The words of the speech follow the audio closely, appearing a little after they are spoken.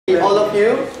All of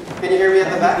you, can you hear me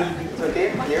at the back? It's okay?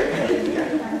 Here?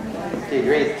 Yeah. Okay,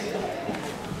 great.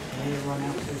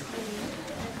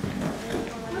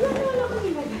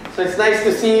 So it's nice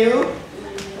to see you.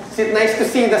 Is it nice to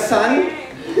see the sun?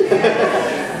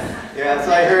 Yeah,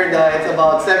 so I heard it's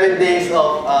about 7 days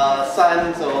of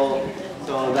sun, so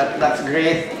that's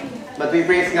great. But we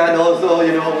praise God also,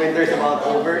 you know, winter's about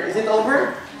over. Is it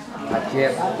over? Not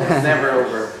yet. It's never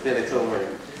over till it's over.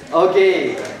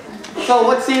 Okay. So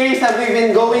what series have we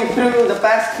been going through the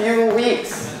past few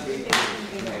weeks?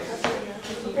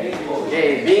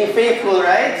 Okay, being faithful,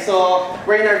 right? So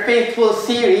we're in our faithful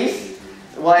series.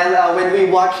 While when we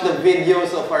watch the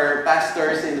videos of our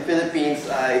pastors in the Philippines,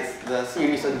 it's the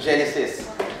series on Genesis.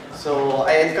 So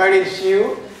I encourage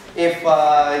you, if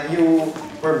you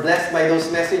were blessed by those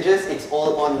messages, it's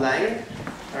all online.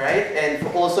 Alright? And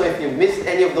also if you missed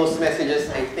any of those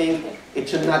messages, I think it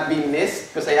should not be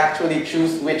missed because I actually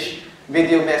choose which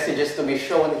video messages to be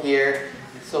shown here.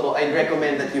 So I'd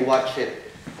recommend that you watch it.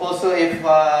 Also, if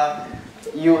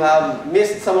you have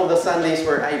missed some of the Sundays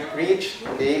where I preach,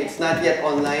 okay, it's not yet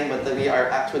online, but we are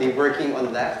actually working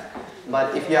on that.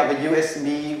 But if you have a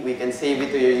USB, we can save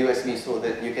it to your USB so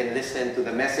that you can listen to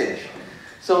the message.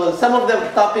 So some of the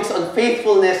topics on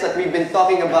faithfulness that we've been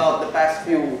talking about the past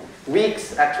few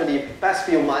weeks, actually past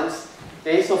few months.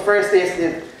 Okay, so first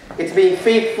is it's being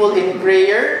faithful in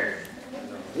prayer.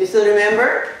 You still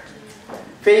remember?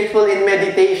 Faithful in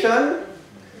meditation.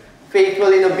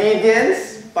 Faithful in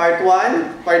obedience, part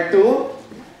 1. Part 2,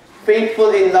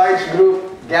 faithful in large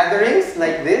group gatherings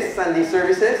like this, Sunday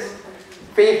services.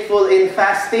 Faithful in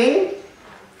fasting.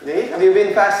 Okay, have you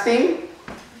been fasting?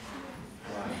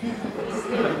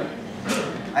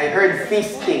 I heard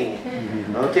feasting.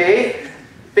 Okay.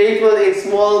 Faithful in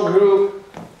small group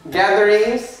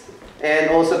gatherings.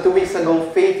 And also 2 weeks ago,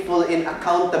 faithful in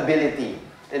accountability.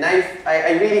 And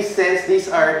I really sense these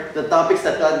are the topics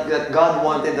that God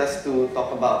wanted us to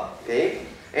talk about. Okay?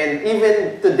 And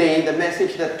even today, the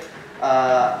message that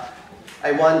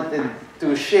I wanted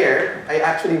to share, I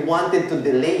actually wanted to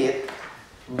delay it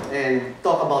and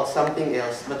talk about something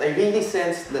else. But I really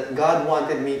sensed that God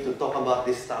wanted me to talk about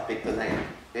this topic tonight.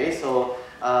 Okay? So,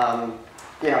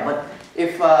 yeah, but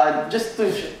if just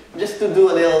to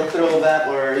do a little throwback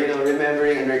or, you know,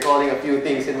 remembering and recalling a few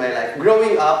things in my life.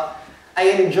 Growing up, I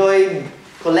enjoyed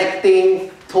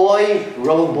collecting toy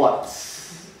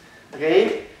robots.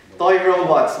 Okay? Toy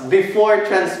robots before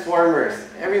Transformers.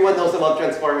 Everyone knows about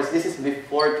Transformers. This is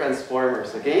before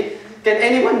Transformers, okay? Can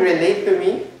anyone relate to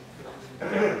me?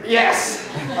 Yes!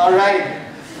 Alright.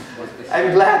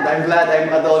 I'm glad I'm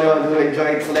not the only one who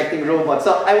enjoyed collecting robots.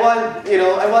 So I want you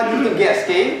to guess,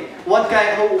 okay?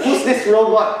 Who's this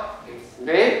robot?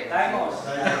 Okay?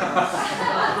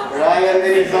 Ryan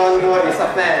Elizondo is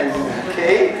a fan.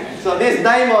 Okay? So this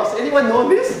Dimos, anyone know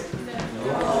this?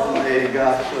 Oh my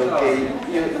gosh, okay.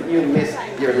 You missed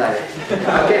your life.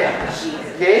 Okay.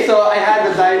 Okay, so I had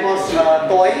the Dimos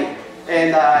toy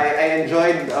and I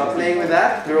enjoyed playing with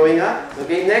that growing up.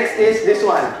 Okay, next is this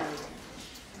one.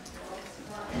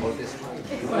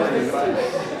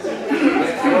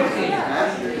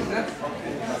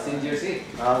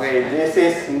 Okay, this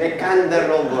is Mekanda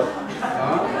robot.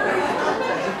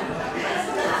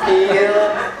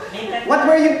 What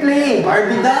were you playing?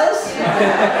 Barbie dolls?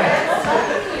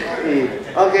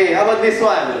 Okay, how about this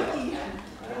one?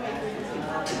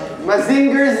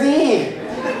 Mazinger Z.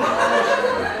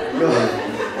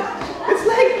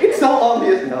 It's so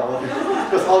obvious. No,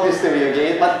 it was obvious to me,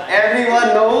 okay? But everyone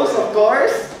knows, of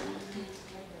course.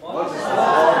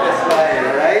 That's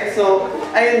right, right? So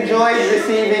I enjoyed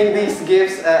receiving these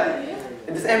gifts.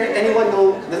 Does everyone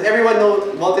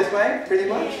know Multiply pretty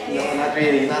much? No, not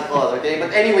really, not all, okay?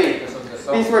 But anyway,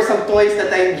 these were some toys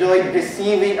that I enjoyed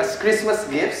receiving as Christmas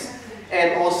gifts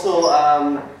and also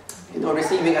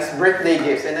receiving as birthday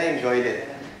gifts, and I enjoyed it.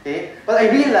 Okay? But I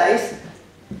realized,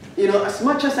 as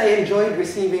much as I enjoyed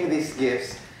receiving these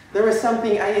gifts, there was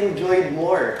something I enjoyed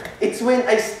more. It's when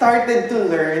I started to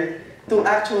learn to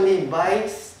actually buy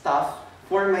stuff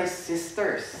for my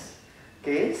sisters.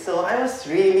 Okay, so I was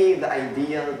really the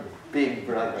ideal big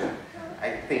brother,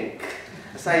 I think.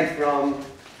 Aside from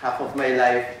half of my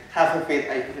life, half of it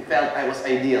I felt I was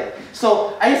ideal.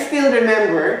 So I still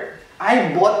remember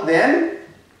I bought them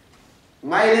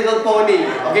My Little Pony.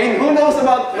 Okay, who knows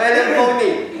about My Little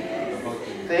Pony?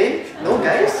 Okay, no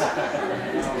guys?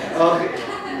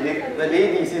 Okay, the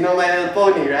ladies, you know My Little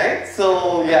Pony, right?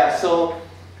 So yeah, so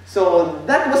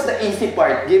that was the easy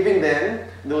part, giving them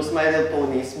those My Little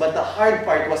Ponies. But the hard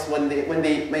part was when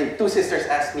my two sisters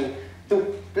asked me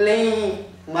to play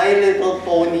My Little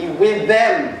Pony with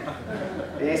them.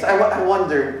 Okay, so I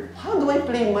wonder, how do I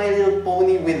play My Little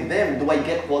Pony with them? Do I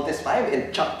get Voltes 5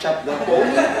 and chop the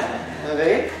pony?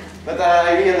 Okay? But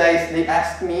I realized they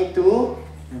asked me to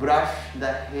brush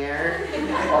the hair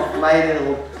of My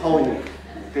Little Pony.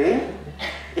 Okay?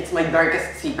 It's my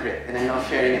darkest secret, and I'm now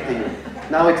sharing it to you.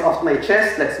 Now it's off my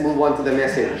chest, let's move on to the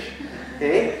message.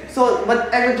 Okay? So,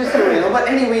 but I would just, but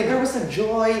anyway, there was a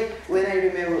joy when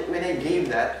I gave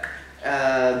that.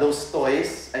 Those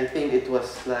toys, I think it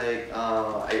was like,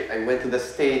 I went to the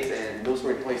States and those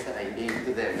were toys that I gave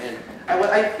to them. And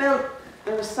I felt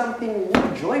there was something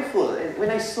more joyful and when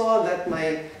I saw that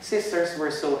my sisters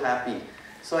were so happy.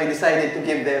 So I decided to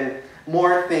give them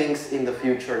more things in the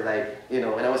future. Like,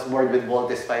 when I was bored with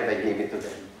Voltes 5, I gave it to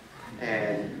them.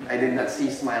 And I did not see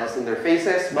smiles in their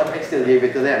faces, but I still gave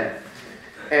it to them.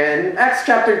 And Acts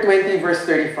chapter 20, verse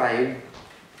 35,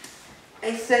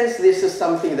 I sense this is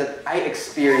something that I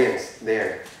experienced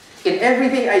there. In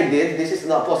everything I did, this is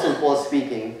the Apostle Paul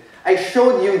speaking, I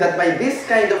showed you that by this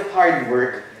kind of hard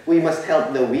work, we must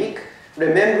help the weak,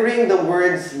 remembering the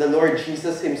words the Lord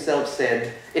Jesus himself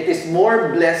said, it is more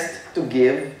blessed to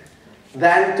give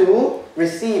than to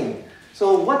receive.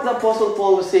 So what the Apostle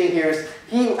Paul was saying here is,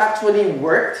 he actually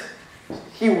worked.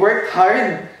 He worked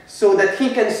hard so that he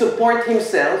can support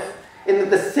himself and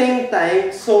at the same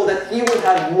time so that he will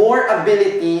have more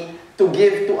ability to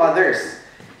give to others.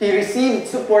 He received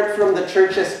support from the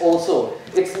churches also.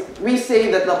 We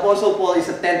say that the Apostle Paul is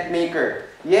a tent maker.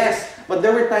 Yes, but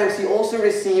there were times he also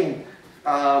received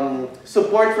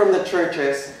support from the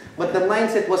churches, but the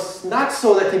mindset was not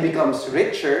so that he becomes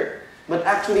richer, but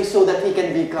actually so that he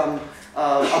can become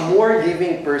a more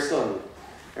giving person.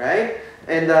 Right?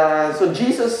 And so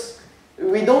Jesus,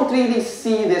 we don't really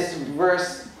see this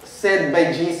verse said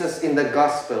by Jesus in the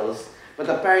Gospels, but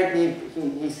apparently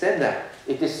he said that.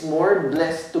 It is more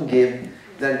blessed to give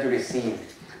than to receive.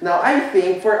 Now I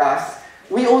think for us,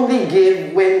 we only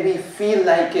give when we feel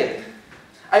like it.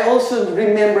 I also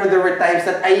remember there were times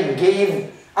that I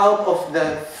gave out of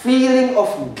the feeling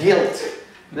of guilt.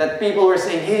 That people were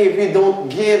saying, hey, if you don't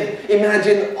give,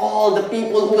 imagine all the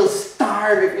people who will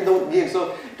starve if you don't give.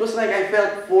 So it was like I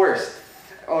felt forced.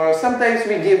 Or sometimes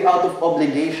we give out of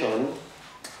obligation.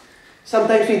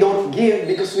 Sometimes we don't give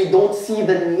because we don't see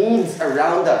the needs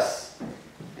around us.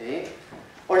 Okay?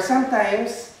 Or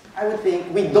sometimes, I would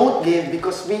think, we don't give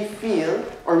because we feel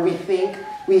or we think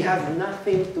we have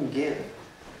nothing to give.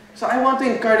 So I want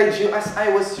to encourage you, as I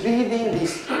was reading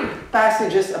these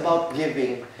passages about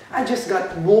giving, I just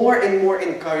got more and more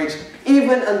encouraged,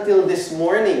 even until this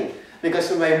morning. Because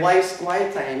with my wife's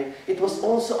quiet time, it was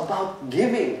also about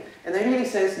giving. And I really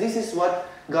sense this is what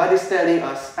God is telling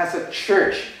us as a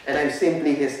church, and I'm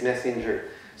simply His messenger.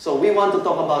 So we want to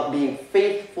talk about being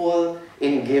faithful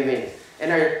in giving.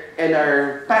 And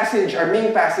our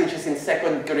main passage is in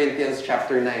 2 Corinthians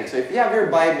chapter 9. So if you have your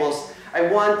Bibles, I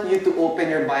want you to open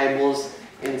your Bibles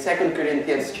in 2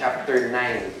 Corinthians chapter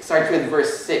 9. It starts with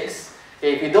verse 6.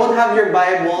 Okay, if you don't have your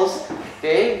Bibles,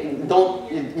 okay,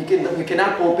 you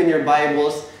cannot open your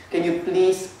Bibles. Can you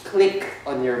please click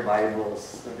on your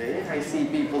Bibles? Okay, I see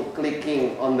people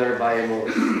clicking on their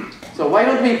Bibles. So why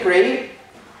don't we pray?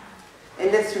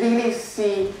 And let's really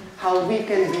see how we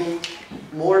can be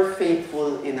more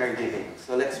faithful in our giving.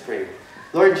 So let's pray.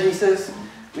 Lord Jesus,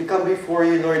 we come before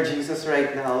you, Lord Jesus,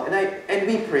 right now, and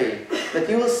we pray that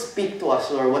you will speak to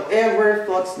us, Lord, whatever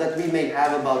thoughts that we may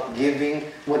have about giving,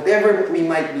 whatever we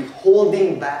might be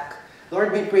holding back.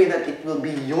 Lord, we pray that it will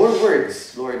be your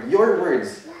words, Lord, your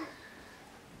words,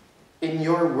 in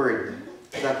your word,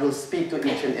 that will speak to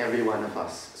each and every one of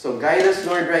us. So guide us,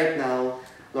 Lord, right now.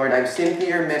 Lord, I'm simply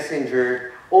your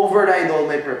messenger. Override all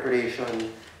my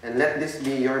preparation, and let this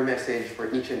be your message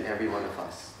for each and every one of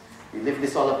us. We lift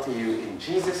this all up to you. In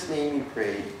Jesus' name we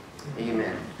pray.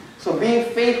 Amen. So being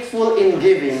faithful in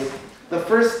giving, the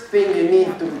first thing you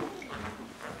need to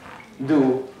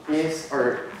do is,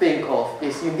 or think of,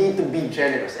 is you need to be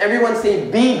generous. Everyone say,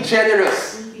 be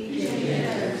generous. Be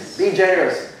generous. Be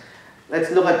generous.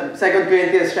 Let's look at 2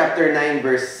 Corinthians chapter 9,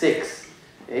 verse 6.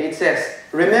 It says,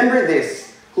 remember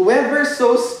this, whoever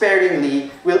sows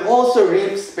sparingly will also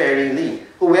reap sparingly.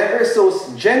 Whoever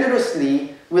sows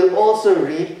generously will also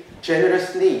reap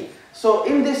generously. So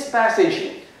in this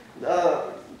passage,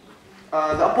 the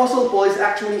Apostle Paul is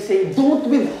actually saying, don't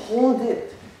withhold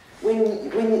it.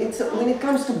 When it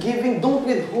comes to giving, don't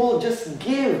withhold, just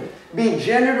give. Be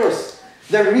generous.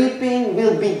 The reaping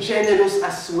will be generous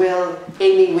as well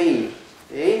anyway.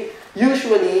 Okay?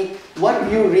 Usually,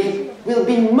 what you reap will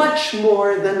be much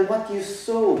more than what you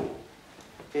sow.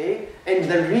 Okay? And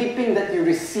the reaping that you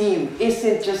receive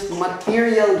isn't just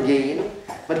material gain,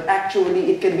 But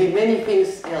actually, it can be many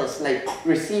things else, like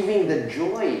receiving the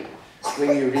joy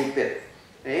when you reap it.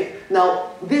 Okay?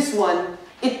 Now, this one,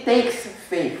 it takes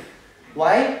faith.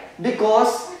 Why?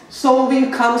 Because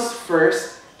sowing comes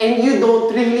first, and you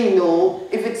don't really know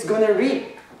if it's gonna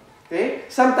reap. Okay?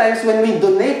 Sometimes when we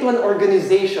donate to an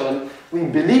organization, we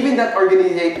believe in that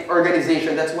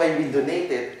organization, that's why we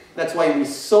donate it. That's why we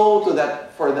sow to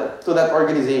that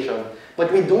organization.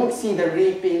 But we don't see the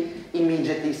reaping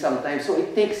immediately sometimes. So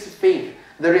it takes faith.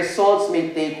 The results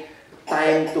may take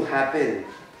time to happen.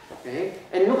 Okay?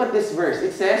 And look at this verse.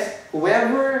 It says,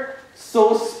 whoever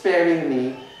sows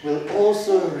sparingly will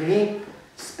also reap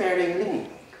sparingly.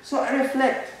 So I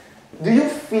reflect. Do you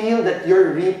feel that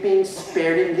you're reaping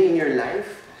sparingly in your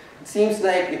life? It seems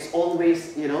like it's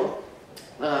always,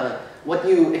 what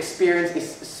you experience is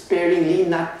sparingly,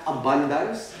 not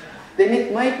abundance. Then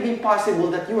it might be possible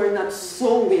that you are not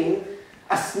sowing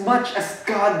as much as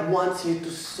God wants you to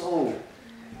sow.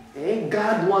 Okay?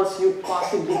 God wants you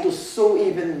possibly to sow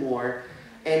even more,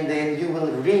 and then you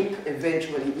will reap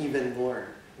eventually even more.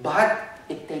 But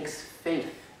it takes faith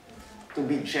to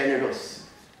be generous.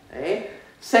 Okay?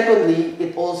 Secondly,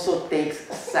 it also takes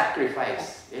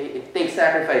sacrifice. Okay? It takes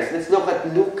sacrifice. Let's look at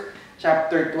Luke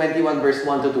chapter 21, verse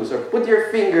 1 to 2. So put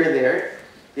your finger there,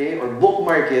 okay, or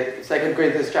bookmark it, 2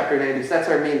 Corinthians chapter 9, because that's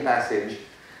our main passage.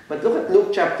 But look at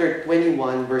Luke chapter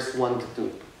 21, verse 1 to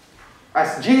 2.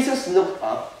 As Jesus looked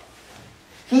up,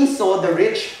 he saw the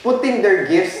rich putting their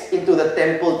gifts into the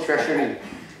temple treasury.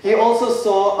 He also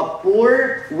saw a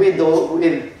poor widow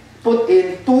put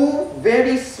in 2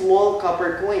 very small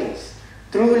copper coins.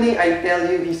 Truly, I tell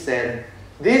you, he said,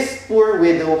 this poor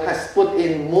widow has put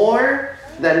in more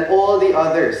than all the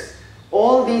others.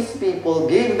 All these people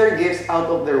gave their gifts out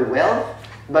of their wealth,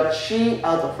 but she,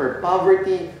 out of her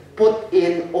poverty, put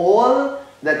in all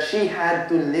that she had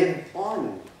to live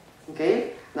on.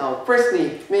 Okay? Now,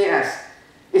 firstly, may I ask,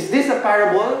 is this a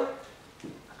parable?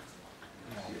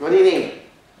 What do you think?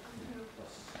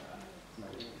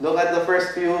 Look at the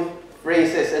first few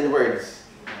phrases and words.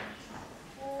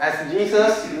 As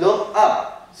Jesus looked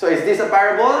up. So is this a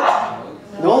parable?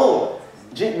 No.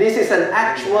 This is an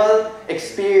actual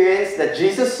experience that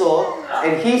Jesus saw,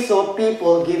 and he saw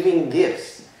people giving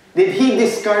gifts. Did he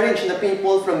discourage the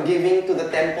people from giving to the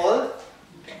temple?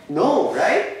 No,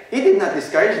 right? He did not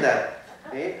discourage that.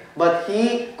 Okay? But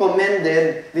he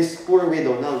commended this poor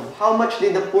widow. Now, how much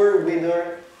did the poor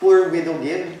widow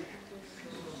give?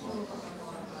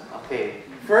 Okay.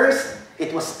 First,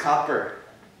 it was copper.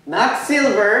 Not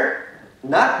silver,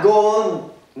 not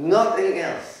gold, nothing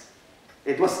else.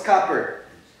 It was copper.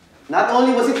 Not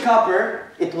only was it copper,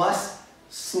 it was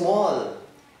small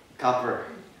copper.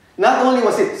 Not only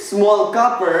was it small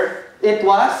copper, it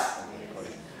was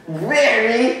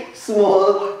very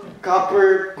small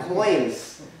copper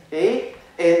coins. Okay?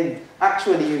 And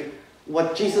actually,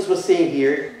 what Jesus was saying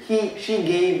here, she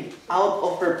gave out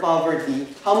of her poverty.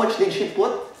 How much did she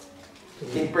put?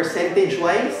 In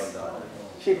percentage-wise?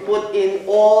 She put in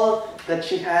all that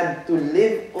she had to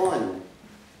live on.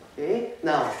 Okay?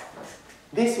 Now,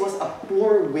 this was a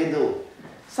poor widow.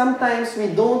 Sometimes we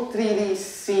don't really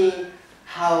see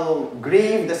how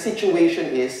grave the situation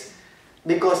is,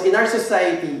 because in our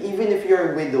society, even if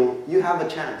you're a widow, you have a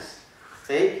chance.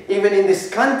 Okay? Even in this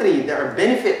country, there are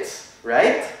benefits,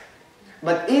 right?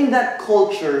 But in that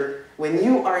culture, when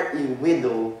you are a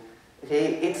widow,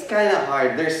 okay, it's kind of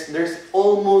hard. There's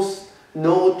almost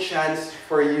no chance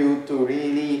for you to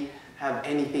really have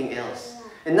anything else.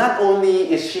 And not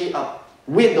only is she a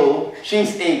widow,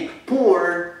 she's a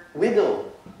poor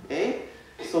widow. Okay?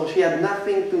 So she had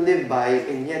nothing to live by,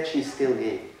 and yet she still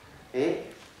gave. Okay?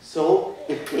 So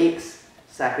it takes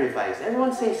sacrifice.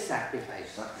 Everyone say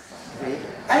sacrifice. Okay?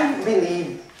 I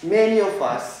believe many of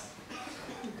us,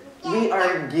 we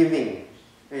are giving.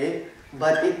 Okay?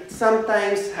 But it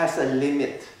sometimes has a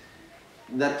limit,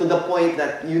 that to the point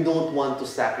that you don't want to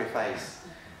sacrifice.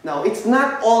 Now, it's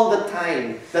not all the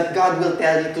time that God will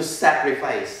tell you to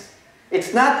sacrifice.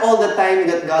 It's not all the time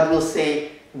that God will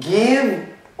say, give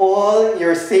all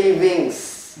your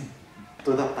savings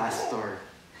to the pastor.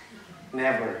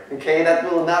 Never. Okay? That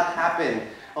will not happen.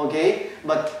 Okay?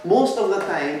 But most of the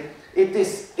time, it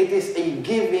is a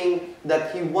giving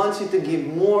that He wants you to give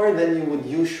more than you would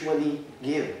usually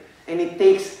give. And it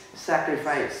takes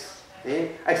sacrifice.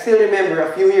 Okay? I still remember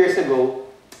a few years ago,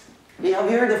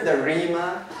 have you heard of the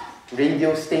Rima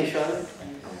radio station?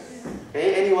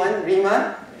 Okay, anyone?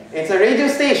 Rima? It's a radio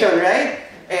station, right?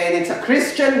 And it's a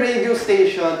Christian radio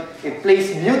station. It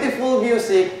plays beautiful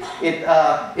music.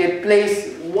 It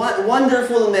plays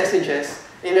wonderful messages.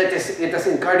 And it has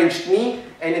encouraged me,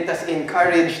 and it has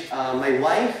encouraged my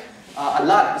wife. a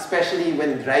lot, especially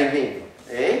when driving.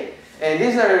 Okay? And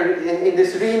these are, in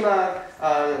this Rima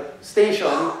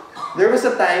station, there was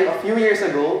a time, a few years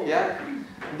ago, yeah,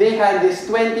 they had this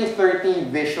 2030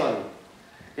 vision.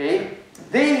 Okay?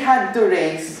 They had to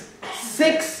raise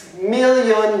 $6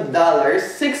 million,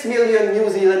 6 million New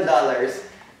Zealand dollars,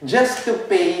 just to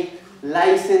pay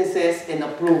licenses and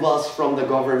approvals from the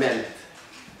government.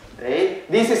 Okay?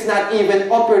 This is not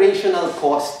even operational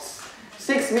costs.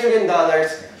 $6 million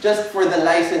just for the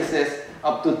licenses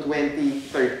up to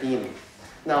 2013.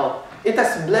 Now, it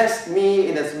has blessed me,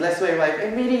 it has blessed my wife,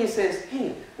 and really says,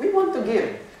 hey, we want to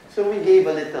give. So we gave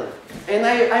a little. And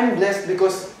I'm blessed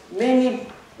because many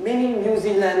New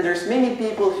Zealanders, many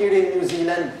people here in New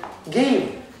Zealand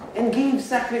gave, and gave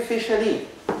sacrificially.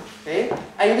 Okay?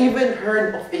 I even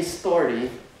heard of a story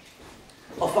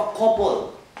of a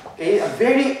couple, okay, a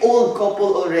very old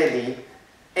couple already,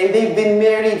 and they've been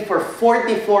married for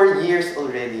 44 years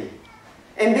already.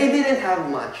 And they didn't have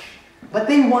much, but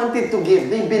they wanted to give.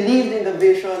 They believed in the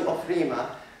vision of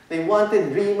Rima. They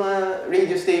wanted Rima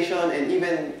radio station and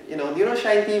even, do you know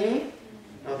Shine TV?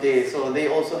 Okay, so they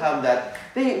also have that.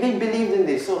 They believed in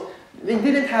this. So they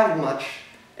didn't have much,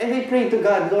 and they prayed to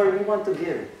God, Lord, we want to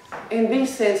give. And they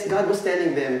sensed God was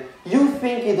telling them, you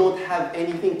think you don't have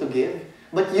anything to give,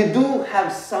 but you do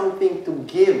have something to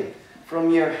give from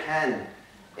your hand,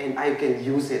 and I can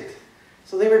use it.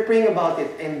 So they were praying about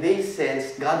it, and they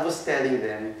sensed God was telling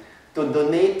them to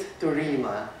donate to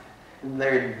Rima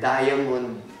their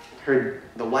diamond,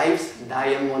 the wife's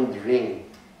diamond ring.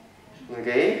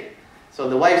 Okay? So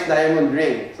the wife's diamond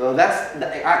ring. So that's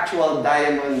the actual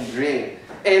diamond ring.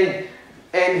 And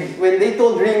when they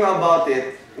told Rima about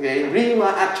it, okay,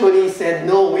 Rima actually said,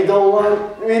 no, we don't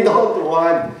want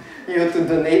you to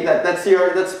donate that. That's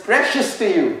precious to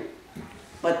you.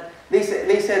 But they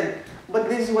said, but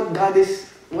this is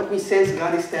what we sense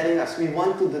God is telling us. We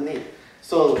want to donate.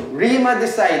 So Rima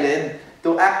decided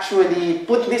to actually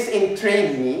put this in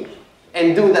Trade Me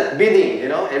and do that bidding.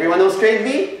 Everyone knows Trade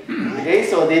Me? Okay,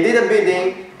 so they did a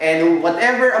bidding, and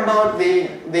whatever amount they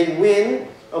win,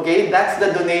 okay, that's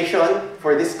the donation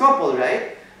for this couple,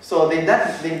 right? So they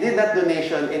did that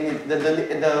donation, and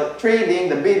the trading,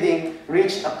 the bidding,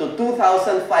 reached up to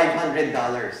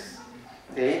 $2,500.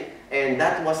 Okay, and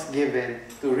that was given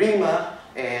to Rima,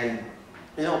 and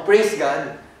praise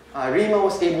God, Rima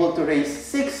was able to raise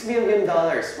 $6 million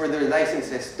for their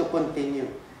licenses to continue.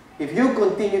 If you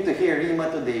continue to hear Rima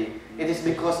today, it is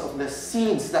because of the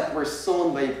seeds that were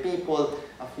sown by people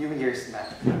a few years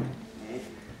back. Okay?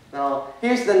 Now,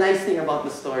 here's the nice thing about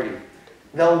the story.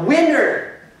 The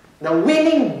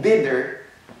winning bidder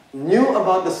knew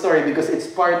about the story because it's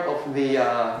part of the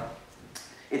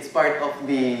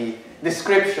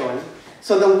description.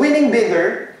 So the winning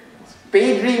bidder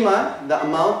paid Rima the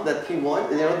amount that he won,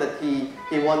 that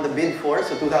he won the bid for,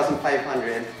 so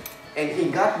 $2,500, and he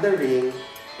got the ring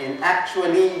and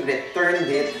actually returned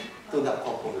it to the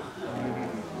couple.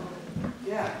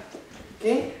 Yeah.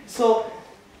 Okay? So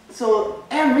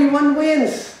everyone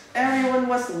wins. Everyone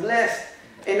was blessed.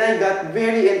 And I got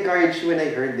very encouraged when I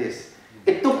heard this.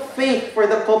 It took faith for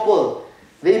the couple.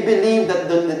 They believed that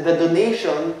the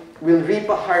donation will reap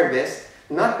a harvest,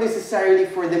 not necessarily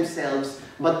for themselves,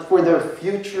 but for their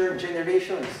future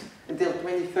generations until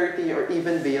 2030 or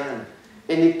even beyond.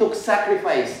 And it took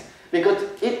sacrifice because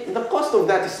the cost of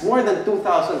that is more than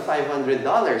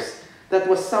 $2,500. That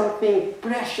was something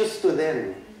precious to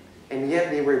them. And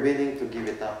yet they were willing to give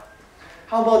it up.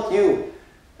 How about you?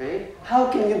 Okay? How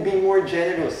can you be more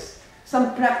generous?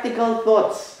 Some practical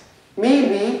thoughts.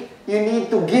 Maybe you need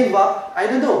to give up, I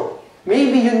don't know.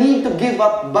 Maybe you need to give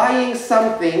up buying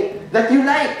something that you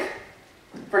like.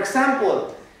 For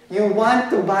example, you want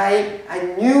to buy a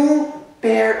new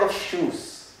pair of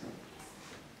shoes.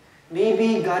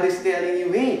 Maybe God is telling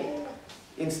you, hey,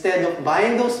 instead of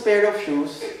buying those pair of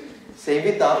shoes, save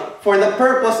it up for the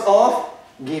purpose of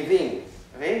giving.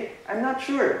 Okay? I'm not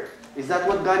sure. Is that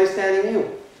what God is telling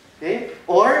you? Okay?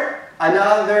 Or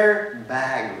another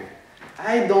bag.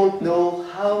 I don't know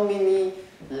how many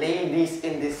ladies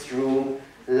in this room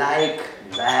like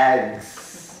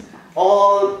bags.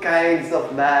 All kinds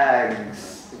of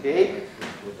bags. Okay?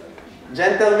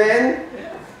 Gentlemen,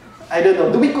 I don't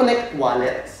know. Do we collect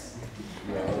wallets?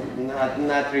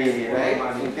 Not really, right?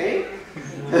 Okay?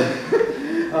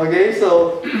 Okay,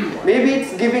 so maybe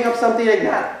it's giving up something like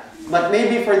that. But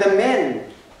maybe for the men,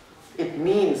 it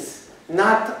means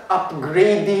not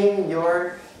upgrading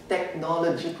your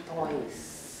technology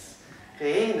toys.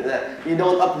 Okay? You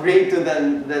don't upgrade to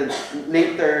the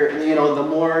later, the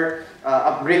more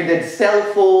upgraded cell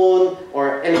phone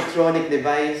or electronic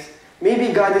device.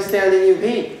 Maybe God is telling you,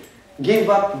 hey, give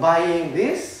up buying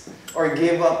this, or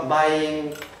give up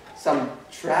buying some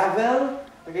travel,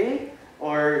 okay?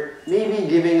 Or maybe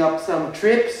giving up some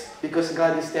trips because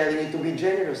God is telling you to be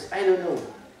generous. I don't know.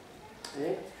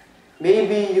 Okay?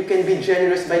 Maybe you can be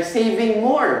generous by saving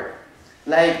more.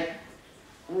 Like,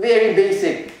 very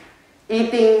basic,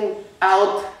 eating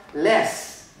out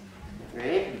less.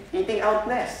 Okay? Eating out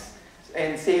less.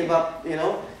 And save up,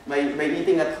 by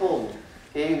eating at home.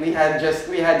 Okay? We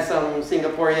had some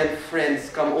Singaporean friends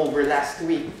come over last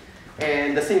week.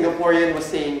 And the Singaporean was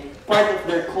saying part of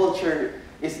their culture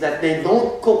is that they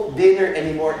don't cook dinner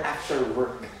anymore after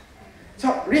work.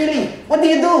 So, really, what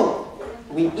do?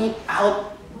 We eat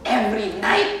out every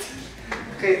night.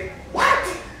 Okay, what?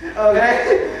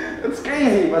 Okay, that's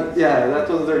crazy, but yeah, that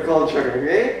was their culture,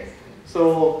 okay?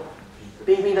 So,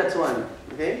 maybe that's one,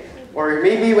 okay? Or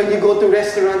maybe when you go to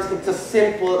restaurants, it's as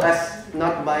simple as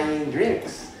not buying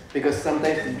drinks, because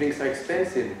sometimes the drinks are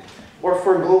expensive. Or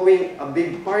foregoing a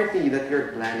big party that you're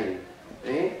planning,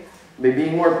 okay? By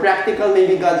being more practical,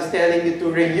 maybe God is telling you to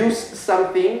reuse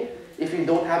something if you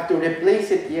don't have to replace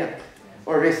it yet,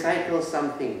 or recycle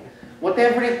something.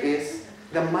 Whatever it is,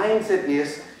 the mindset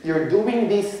is you're doing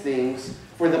these things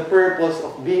for the purpose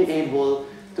of being able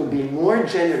to be more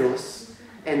generous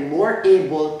and more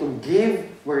able to give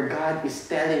where God is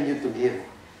telling you to give.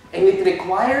 And it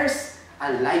requires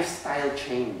a lifestyle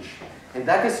change. And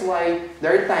that is why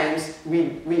there are times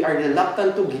we are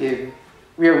reluctant to give.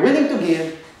 We are willing to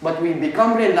give, but we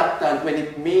become reluctant when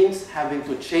it means having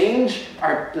to change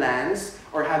our plans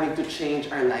or having to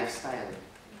change our lifestyle.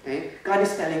 Okay? God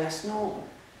is telling us, no,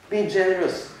 be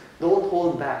generous. Don't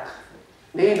hold back.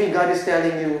 Maybe God is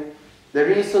telling you, the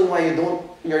reason why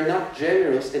you're not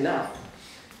generous enough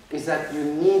is that you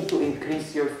need to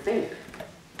increase your faith.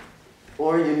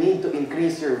 Or you need to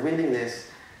increase your willingness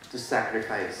to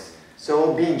sacrifice.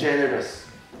 So be generous.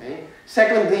 Okay?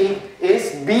 Secondly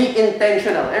is be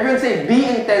intentional. Everyone say, be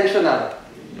intentional.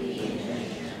 Be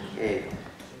intentional. Okay.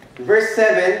 Verse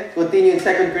 7, continue in 2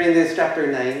 Corinthians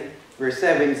chapter 9, verse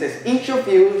 7, it says, each of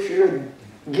you should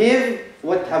give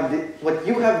what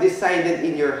you have decided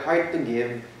in your heart to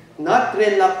give, not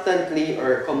reluctantly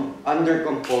or under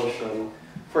compulsion,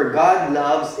 for God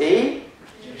loves a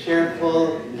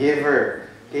cheerful giver.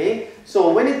 Okay?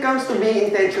 So when it comes to being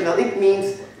intentional, it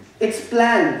means it's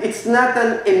planned. It's not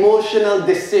an emotional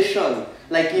decision.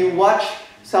 Like you watch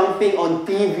something on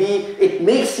TV, it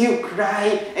makes you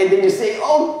cry, and then you say,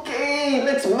 okay,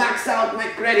 let's max out my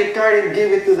credit card and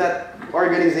give it to that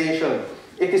organization.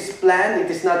 It is planned. It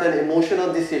is not an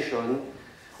emotional decision.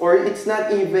 Or it's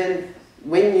not even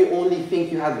when you only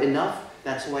think you have enough,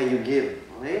 that's why you give.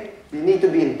 Okay? You need to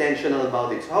be intentional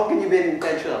about it. So how can you be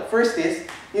intentional? First is,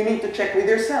 you need to check with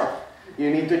yourself.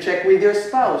 You need to check with your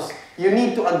spouse. You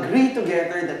need to agree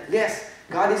together that yes,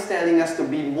 God is telling us to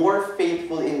be more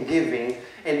faithful in giving,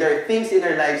 and there are things in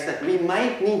our lives that we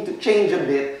might need to change a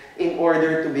bit in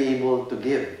order to be able to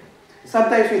give.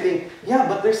 Sometimes we think, yeah,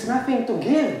 but there's nothing to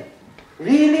give.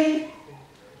 Really?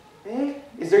 Eh?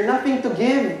 Is there nothing to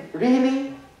give?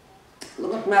 Really?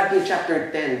 Look at Matthew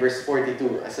chapter 10, verse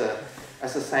 42 as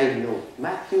a side note.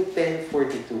 Matthew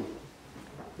 10:42.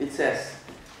 It says,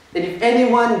 and if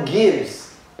anyone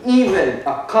gives even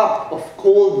a cup of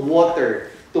cold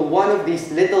water to one of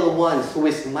these little ones who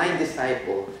is my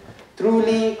disciple,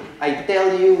 truly I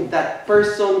tell you that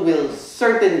person will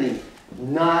certainly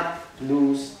not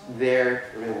lose their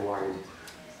reward.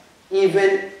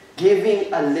 Even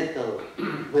giving a little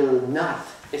will not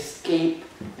escape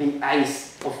the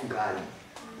eyes of God,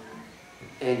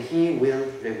 and He will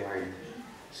reward.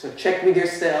 So check with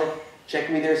yourself, check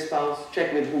with your spouse,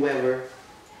 check with whoever,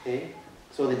 okay?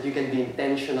 So that you can be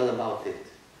intentional about it.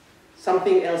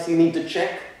 Something else you need to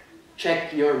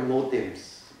check your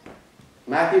motives.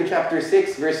 Matthew chapter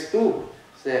 6 verse 2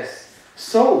 says,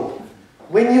 so,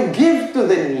 when you give to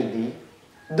the needy,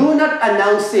 do not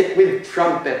announce it with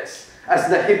trumpets, as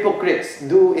the hypocrites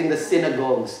do in the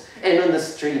synagogues and on the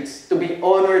streets, to be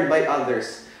honored by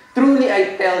others. Truly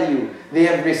I tell you, they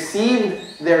have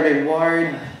received their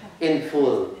reward in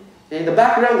full. Okay, the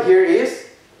background here is,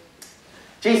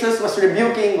 Jesus was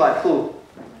rebuking what? Who?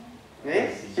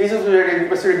 Okay? Jesus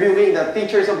was rebuking the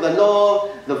teachers of the law,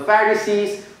 the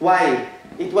Pharisees. Why?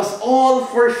 It was all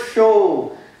for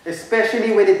show.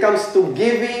 Especially when it comes to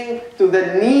giving to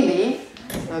the needy.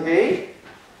 Okay?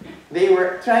 They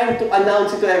were trying to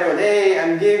announce it to everyone. Hey,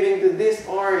 I'm giving to this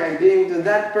or I'm giving to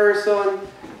that person.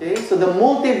 Okay? So the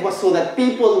motive was so that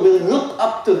people will look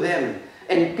up to them.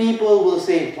 And people will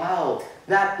say, wow,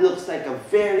 that looks like a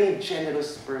very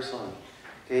generous person.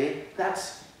 Okay?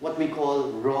 That's what we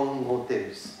call wrong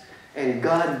motives. And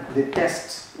God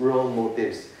detests wrong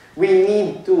motives. we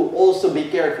need to also be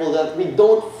careful that we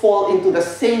don't fall into the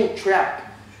same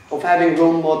trap of having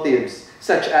wrong motives,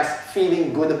 such as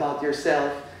feeling good about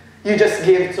yourself. You just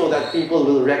give so that people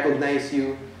will recognize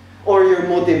you, or your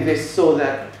motive is so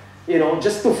that,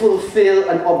 just to fulfill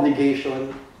an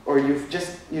obligation, or you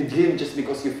give just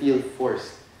because you feel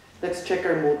forced. Let's check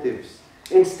our motives.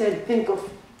 Instead, think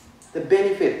of the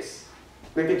benefits,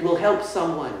 where it will help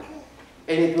someone,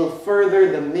 and it will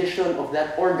further the mission of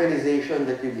that organization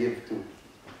that you give to.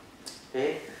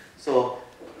 Okay? So,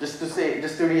 just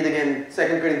to read again, 2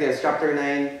 Corinthians chapter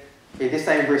 9, okay, this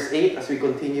time verse 8 as we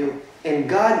continue. And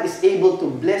God is able to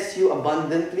bless you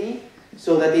abundantly,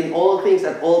 so that in all things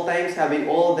at all times, having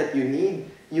all that you need,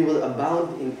 you will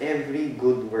abound in every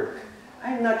good work.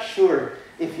 I'm not sure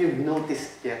if you've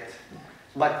noticed yet,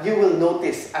 but you will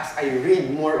notice as I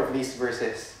read more of these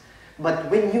verses.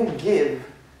 But when you give,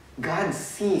 God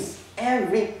sees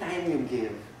every time you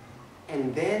give,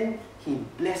 and then He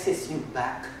blesses you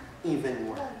back even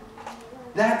more.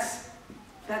 That's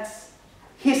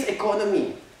His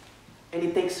economy, and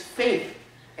it takes faith,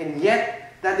 and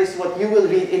yet that is what you will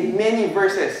read in many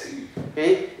verses.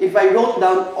 Okay? If I wrote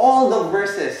down all the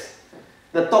verses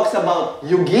that talks about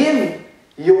you give,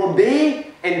 you obey,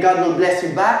 and God will bless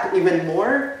you back even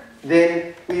more,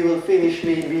 then we will finish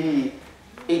maybe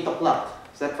 8 o'clock.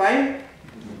 Is that fine?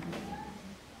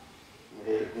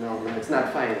 Okay, no, it's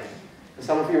not fine.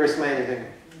 Some of you are smiling.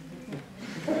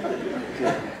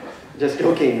 Okay. Just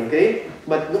joking, okay?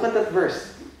 But look at that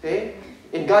verse, okay?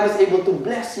 And God is able to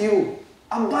bless you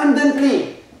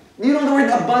abundantly. Do you know the word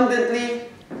abundantly?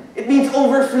 It means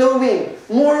overflowing,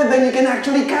 more than you can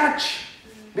actually catch,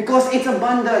 because it's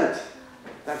abundant.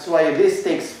 That's why this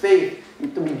takes faith,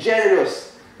 to be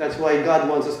generous. That's why God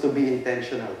wants us to be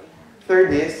intentional.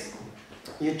 Third is,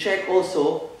 you check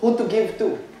also who to give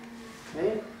to.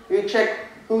 Okay? You check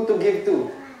who to give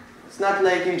to. It's not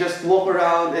like you just walk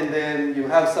around and then you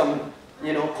have some,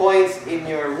 coins in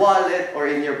your wallet or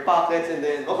in your pockets and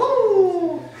then,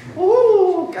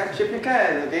 catch if you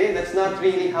can. Okay? That's not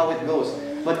really how it goes.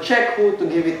 But check who to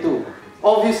give it to.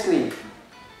 Obviously,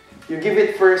 you give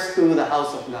it first to the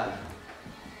house of God.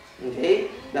 Okay?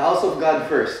 The house of God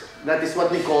first. That is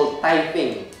what we call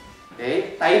tithing.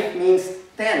 Okay? Tithe means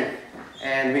tenth.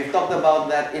 And we've talked about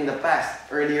that in the past,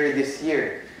 earlier this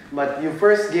year. But you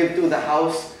first give to the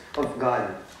house of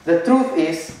God. The truth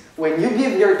is, when you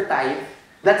give your tithe,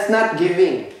 that's not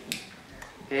giving.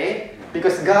 Okay?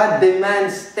 Because God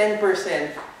demands 10%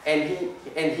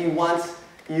 and He wants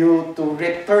you to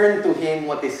return to Him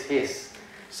what is His.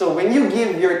 So when you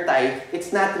give your tithe,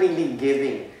 it's not really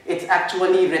giving. It's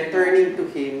actually returning to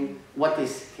Him what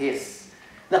is His.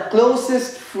 The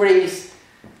closest phrase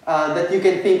that you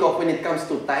can think of when it comes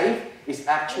to tithe is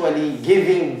actually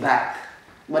giving back.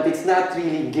 But it's not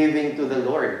really giving to the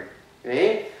Lord.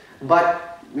 Okay?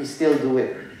 But we still do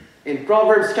it. In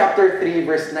Proverbs chapter 3,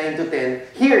 verse 9 to 10,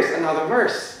 here's another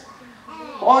verse.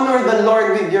 Honor the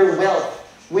Lord with your wealth,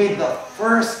 with the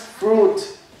first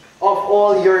fruit of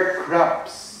all your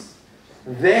crops.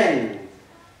 Then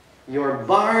your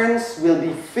barns will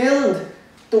be filled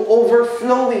to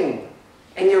overflowing,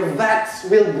 and your vats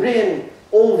will brim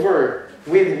over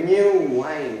with new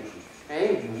wine.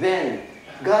 Okay? Then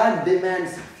God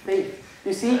demands faith.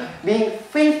 You see, being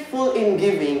faithful in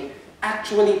giving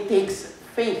actually takes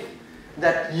faith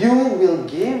that you will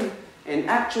give, and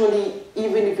actually,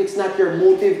 even if it's not your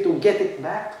motive to get it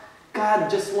back, God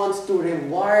just wants to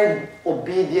reward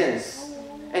obedience.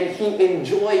 And He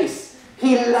enjoys,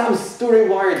 He loves to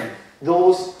reward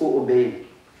those who obey.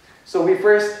 So we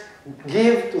first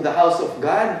give to the house of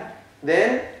God.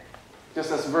 Then,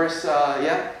 just as verse,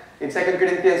 in 2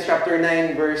 Corinthians chapter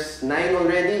 9, verse 9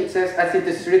 already, it says, as it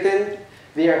is written,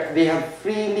 they have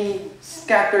freely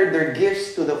scattered their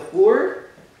gifts to the poor.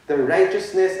 The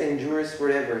righteousness endures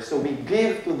forever. So we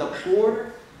give to the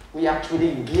poor. We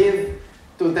actually give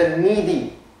to the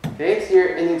needy. Okay? It's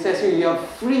here, and it says here, you have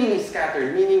freely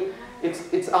scattered, meaning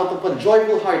it's out of a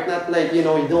joyful heart, not like, you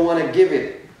don't want to give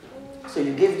it. So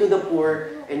you give to the poor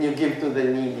and you give to the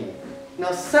needy.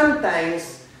 Now,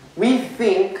 sometimes we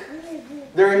think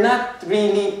there are not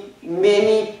really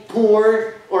many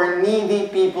poor or needy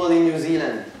people in New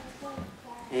Zealand.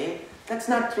 Okay? That's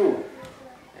not true.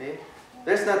 Okay?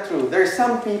 That's not true. There are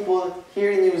some people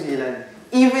here in New Zealand,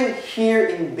 even here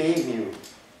in Bayview,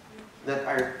 that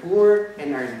are poor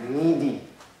and are needy.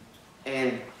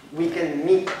 And we can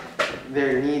meet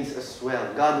their needs as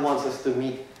well. God wants us to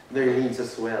meet their needs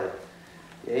as well.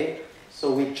 Okay?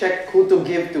 So we check who to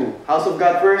give to. House of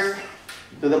God first,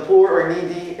 to the poor or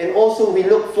needy. And also we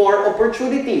look for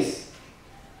opportunities.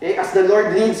 Okay? As the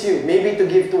Lord leads you, maybe to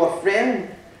give to a friend,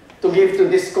 to give to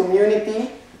this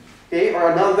community, okay,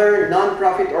 or another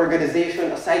non-profit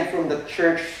organization aside from the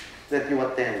church that you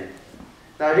attend.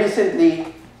 Now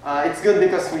recently, it's good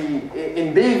because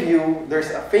in Bayview,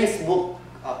 there's a Facebook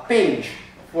page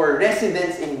for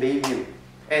residents in Bayview.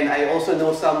 And I also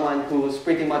know someone who's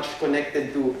pretty much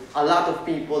connected to a lot of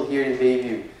people here in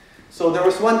Bayview. So there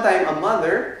was one time a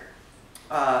mother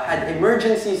had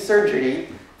emergency surgery,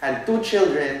 had 2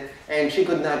 children, and she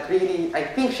could not really, I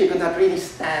think she could not really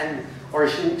stand, or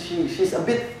she's a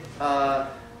bit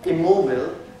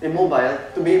immobile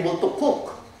to be able to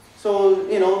cook. So,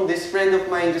 you know, this friend of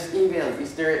mine just emailed,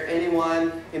 is there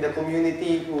anyone in the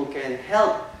community who can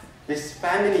help this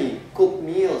family cook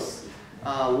meals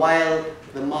while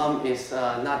the mom is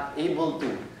not able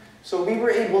to? So we were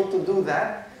able to do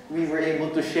that. We were able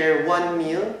to share one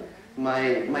meal.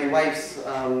 My wife's,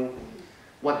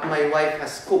 what my wife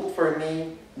has cooked for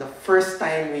me the first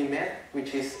time we met,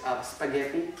 which is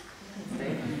spaghetti.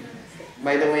 Okay?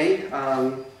 By the way,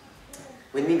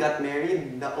 when we got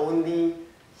married, the only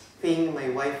thing my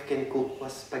wife can cook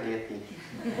was spaghetti.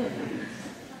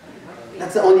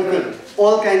 That's the only thing.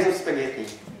 All kinds of spaghetti.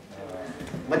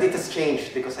 But it has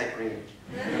changed because I prayed.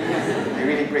 I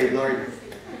really prayed, Lord,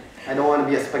 I don't want to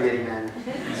be a spaghetti man.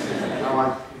 I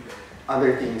want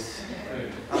other things.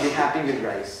 I'll be happy with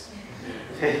rice.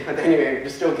 Okay? But anyway,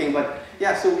 just joking. But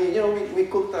yeah, so we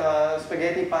cooked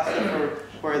spaghetti pasta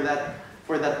for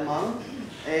that mom,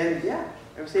 and yeah,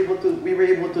 we were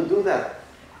able to do that.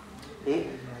 Okay?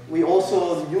 We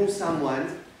also knew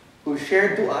someone who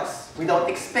shared to us without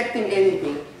expecting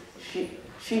anything.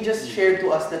 She just shared to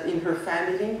us that in her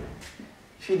family,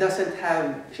 she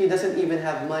doesn't even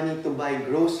have money to buy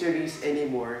groceries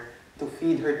anymore to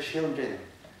feed her children.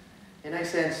 And I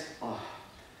sensed, oh.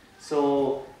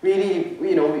 So really,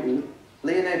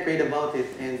 Leigh and I prayed about it,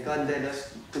 and God led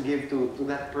us to give to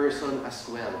that person as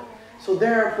well. So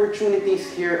there are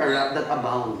opportunities here that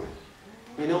abound.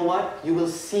 You know what? You will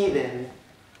see them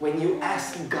when you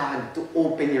ask God to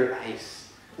open your eyes.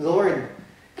 Lord,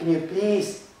 can you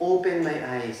please open my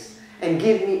eyes and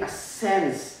give me a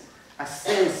sense of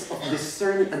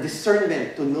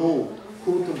discernment to know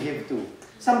who to give to.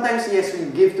 Sometimes, yes, we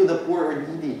give to the poor or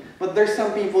needy, but there's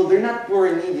some people, they're not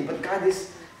poor or needy, but God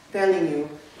is telling you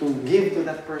to give to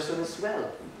that person as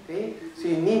well. Okay? So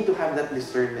you need to have that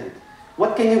discernment.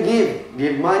 What can you give?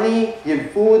 Give money, give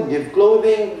food, give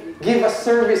clothing, give a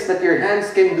service that your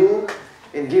hands can do,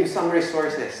 and give some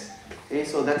resources. Okay?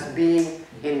 So that's being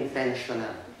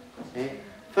intentional. Okay?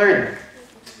 Third,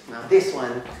 now this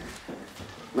one,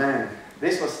 man,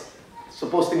 this was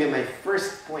supposed to be my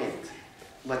first point.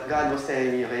 But God was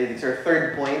telling me, okay, it's your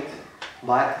third point,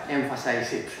 but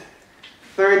emphasize it.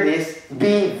 Third is,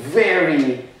 be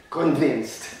very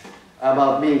convinced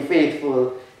about being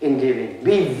faithful in giving.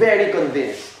 Be very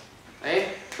convinced.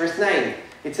 Okay? Verse 9,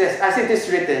 it says, as it is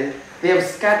written, they have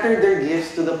scattered their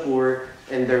gifts to the poor,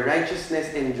 and their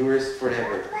righteousness endures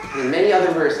forever. In many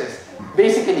other verses,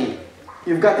 basically,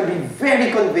 you've got to be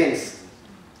very convinced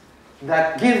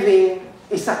that giving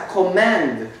is a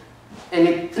command and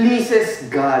it pleases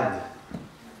God.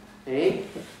 Okay?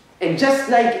 And just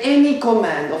like any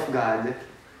command of God,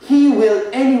 He will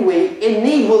anyway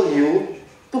enable you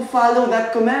to follow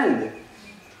that command.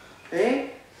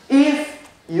 Okay? If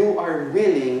you are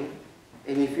willing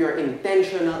and if you are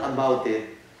intentional about it,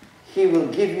 He will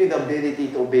give you the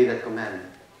ability to obey that command.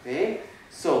 Okay?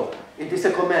 So, it is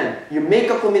a command. You make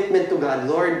a commitment to God,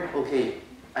 Lord, okay,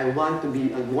 I want to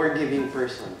be a more giving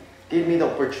person. Give me the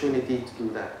opportunity to do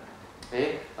that.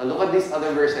 Okay? Look at these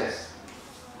other verses.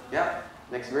 Yeah,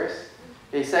 next verse.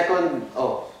 Okay, second,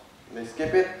 let's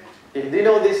skip it. Okay, do you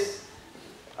know this?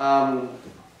 Do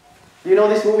you know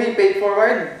this movie, Paid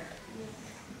Forward?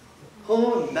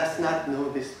 Who does not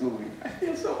know this movie? I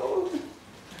feel so old.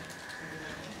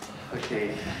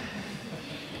 Okay.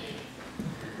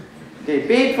 Okay,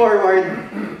 Paid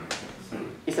Forward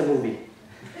is a movie.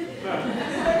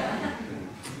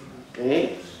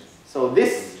 Okay? So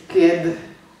this kid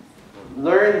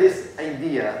learned this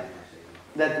idea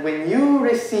that when you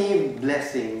receive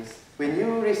blessings, when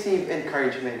you receive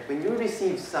encouragement, when you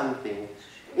receive something,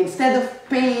 instead of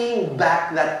paying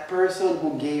back that person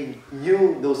who gave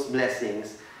you those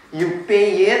blessings, you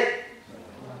pay it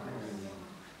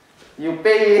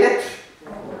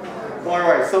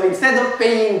forward. So instead of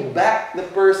paying back the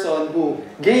person who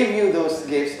gave you those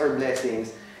gifts or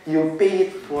blessings, you pay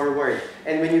it forward.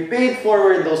 And when you pay it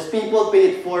forward, those people pay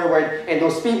it forward, and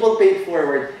those people pay it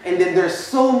forward. And then there's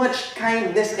so much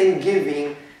kindness and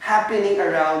giving happening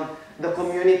around the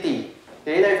community.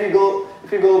 Okay? Now if you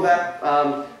go back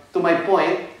to my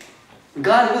point,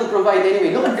 God will provide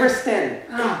anyway. Look at verse 10.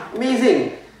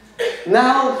 Amazing.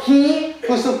 Now He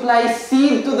who supplies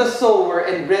seed to the sower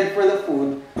and bread for the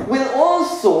food will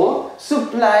also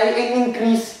supply and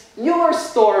increase your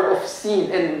store of seed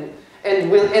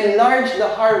and will enlarge the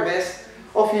harvest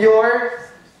of your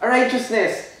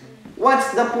righteousness.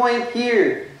 What's the point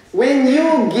here? When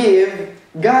you give,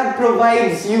 God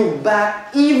provides you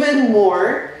back even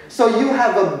more, so you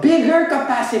have a bigger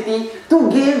capacity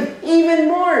to give even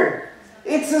more.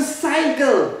 It's a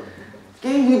cycle.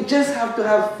 Okay, you just have to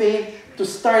have faith to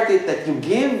start it, that you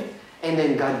give, and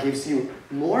then God gives you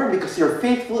more because you're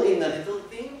faithful in the little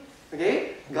thing.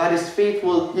 Okay? God is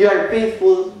faithful. You are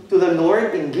faithful to the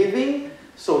Lord in giving,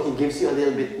 so He gives you a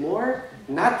little bit more.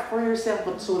 Not for yourself,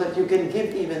 but so that you can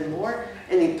give even more.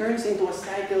 And it turns into a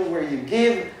cycle where you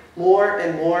give more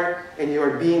and more, and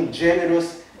you're being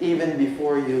generous even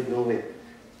before you know it.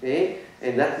 Okay?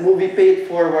 And that movie, Paid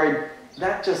Forward,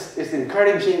 that just is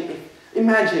encouraging.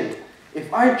 Imagine,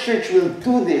 if our church will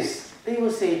do this, they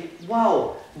will say,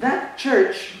 wow, that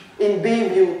church in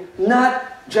Bayview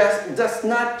does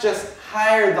not just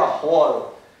hire the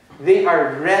hall. They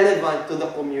are relevant to the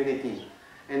community.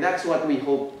 And that's what we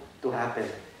hope to happen.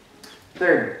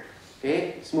 Third,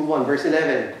 okay, let's move on. Verse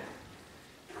 11.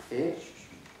 Okay.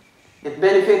 It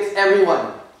benefits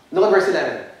everyone. Look at verse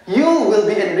 11. You will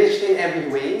be enriched in every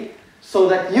way, so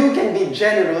that you can be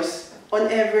generous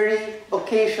on every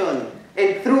occasion.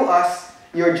 And through us,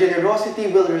 your generosity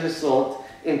will result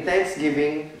in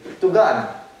thanksgiving to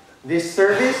God. This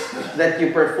service that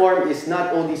you perform is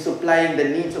not only supplying the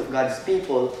needs of God's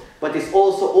people, but is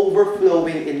also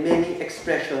overflowing in many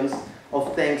expressions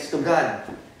of thanks to God.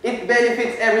 It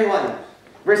benefits everyone.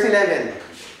 Verse 11.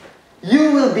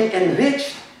 You will be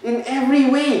enriched in every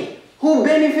way. Who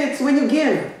benefits when you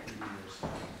give?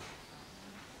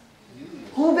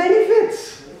 Who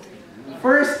benefits?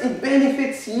 First, it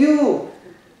benefits you.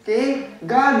 Okay?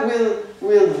 God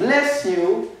will bless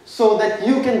you so that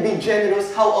you can be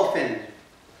generous. How often?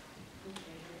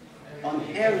 On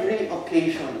every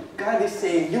occasion. God is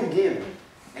saying, you give.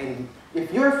 And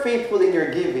if you're faithful in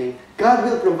your giving, God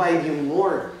will provide you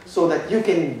more so that you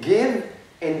can give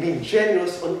and be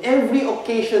generous on every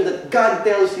occasion that God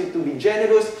tells you to be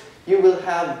generous. You will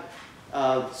have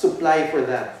supply for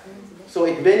that. So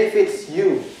it benefits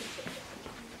you.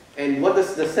 And what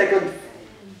does the second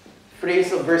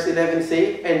phrase of verse 11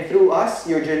 say? And through us,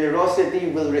 your generosity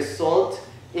will result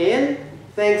in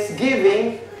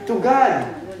thanksgiving to God.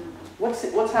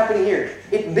 What's happening here?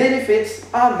 It benefits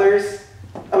others.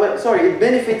 It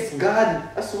benefits God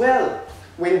as well.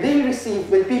 When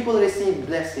people receive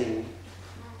blessing,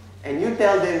 and you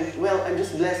tell them, well, I'm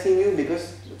just blessing you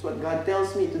because that's what God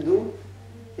tells me to do.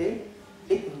 Okay?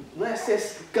 It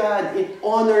blesses God. It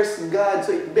honors God.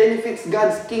 So it benefits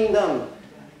God's kingdom.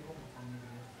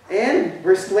 And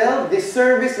verse 12, this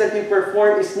service that we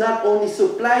perform is not only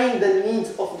supplying the needs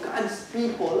of God's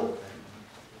people,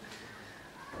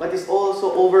 but is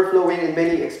also overflowing in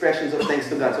many expressions of thanks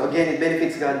to God. So again, it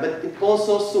benefits God, but it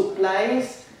also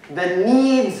supplies the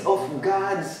needs of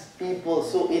God's people.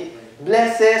 So it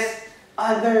blesses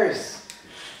others.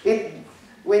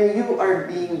 When you are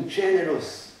being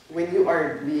generous, when you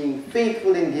are being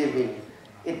faithful in giving,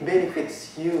 it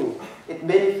benefits you. It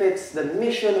benefits the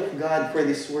mission of God for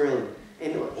this world.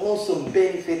 And it also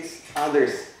benefits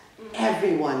others.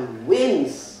 Everyone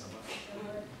wins.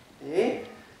 Okay?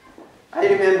 I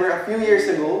remember a few years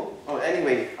ago,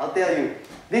 I'll tell you,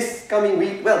 this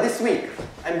week,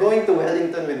 I'm going to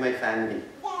Wellington with my family.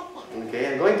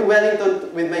 Okay? I'm going to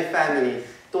Wellington with my family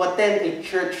to attend a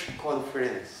church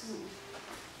conference.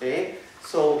 Okay?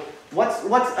 So,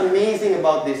 what's amazing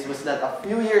about this was that a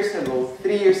few years ago,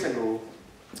 3 years ago,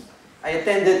 I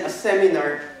attended a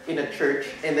seminar in a church,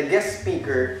 and the guest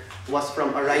speaker was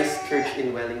from Arise Church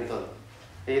in Wellington.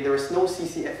 Okay? There was no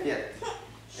CCF yet.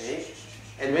 Okay?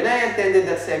 And when I attended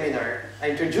that seminar,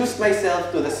 I introduced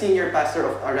myself to the senior pastor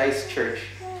of Arise Church.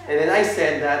 And then I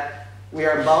said that we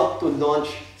are about to launch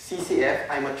CCF.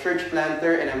 I'm a church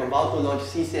planter, and I'm about to launch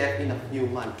CCF in a few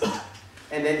months.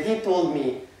 And then he told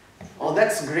me, oh,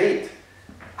 that's great.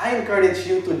 I encourage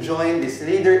you to join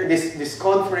this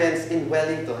conference in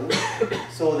Wellington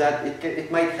so that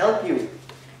it might help you.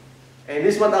 And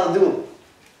this is what I'll do.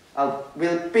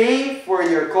 We'll pay for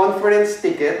your conference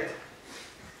ticket.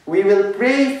 We will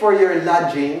pay for your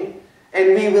lodging.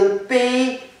 And we will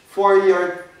pay for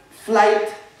your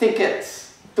flight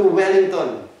tickets to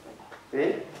Wellington.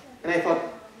 Okay? And I thought,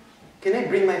 can I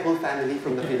bring my whole family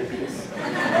from the Philippines?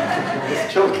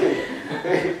 Just joking.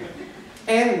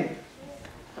 And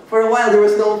for a while, there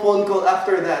was no phone call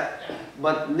after that.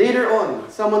 But later on,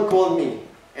 someone called me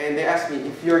and they asked me,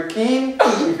 if you're keen,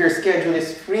 if your schedule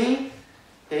is free,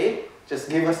 okay, Just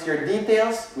give us your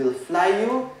details. We'll fly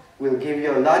you. We'll give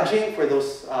you a lodging for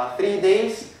those 3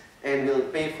 days. And we'll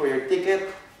pay for your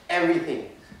ticket, everything.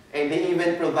 And they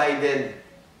even provided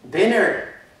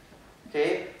dinner,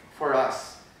 okay, for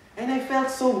us. And I felt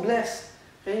so blessed.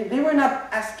 Okay? They were not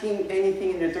asking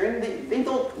anything in return. They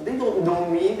don't know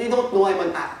me. They don't know I'm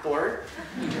an actor.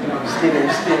 No, I'm just kidding.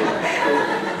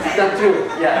 It's not true.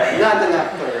 Yeah, not an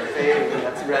actor. Okay,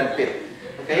 that's Brad Pitt.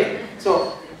 Okay,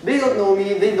 so they don't know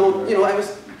me. They don't. They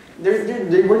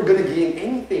weren't gonna gain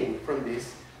anything from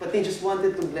this, but they just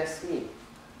wanted to bless me.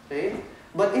 Okay,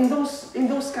 but in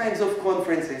those kinds of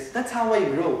conferences, that's how I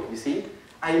grow. You see,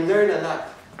 I learn a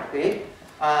lot. Okay,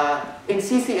 in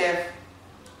CCF.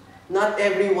 Not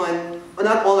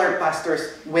all our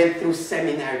pastors went through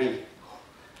seminary,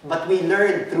 but we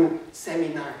learned through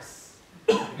seminars.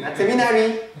 Not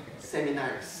seminary,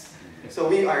 seminars.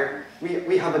 So we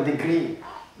have a degree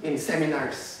in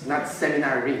seminars, not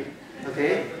seminary.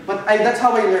 Okay? But that's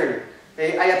how I learn.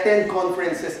 Okay? I attend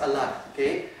conferences a lot.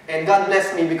 Okay? And God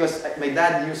bless me because my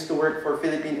dad used to work for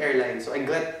Philippine Airlines, so I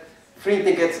get free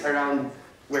tickets around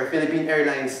where Philippine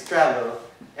Airlines travel,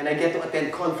 and I get to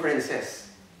attend conferences.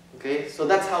 Okay, so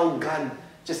that's how God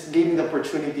just gave me the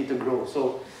opportunity to grow.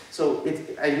 So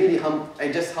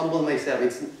I just humble myself.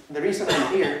 It's the reason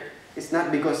I'm here is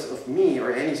not because of me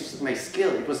or my skill.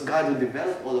 It was God who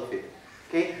developed all of it.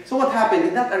 Okay, so what happened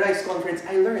in that Arise conference?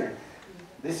 I learned.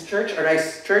 This church,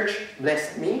 Arise Church,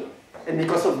 blessed me, and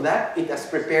because of that, it has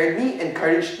prepared me,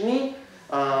 encouraged me,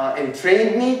 and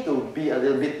trained me to be a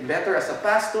little bit better as a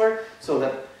pastor, so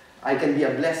that I can be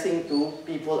a blessing to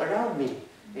people around me.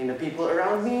 And the people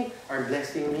around me are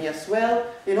blessing me as well.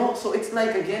 So it's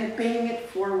like, again, paying it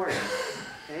forward.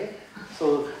 Okay?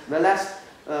 So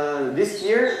this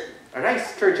year,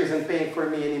 Arise Church isn't paying for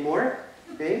me anymore.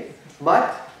 Okay?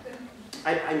 But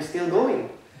I'm still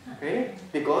going. Okay?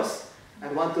 Because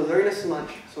I want to learn as much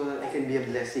so that I can be a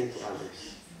blessing to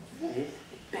others. Okay?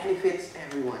 It benefits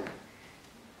everyone.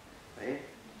 Okay?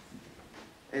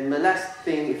 And the last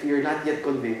thing, if you're not yet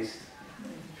convinced,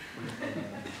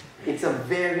 it's a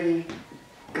very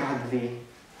godly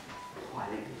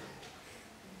quality.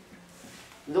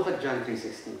 Look at John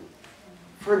 3:16.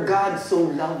 For God so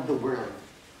loved the world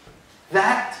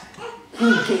that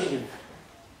He gave.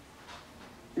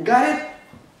 You got it?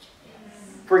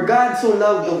 For God so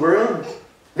loved the world,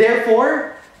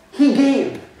 therefore He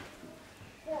gave.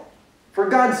 For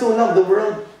God so loved the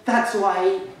world, that's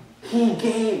why He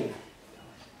gave.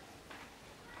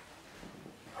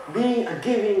 Being a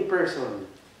giving person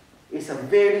is a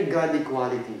very godly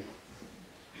quality.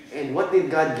 And what did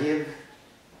God give?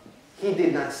 He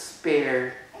did not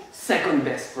spare second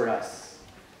best for us.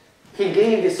 He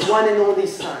gave His one and only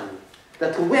Son,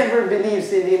 that whoever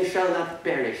believes in Him shall not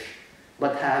perish,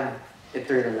 but have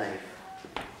eternal life.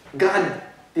 God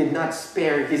did not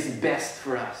spare His best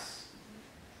for us.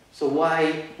 So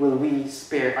why will we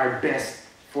spare our best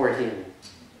for Him?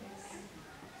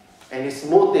 And His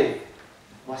motive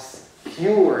was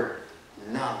pure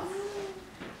love.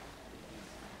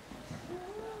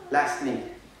 Lastly,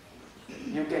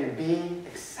 you can be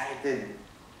excited.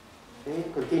 Okay?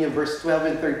 Continue verse 12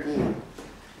 and 13.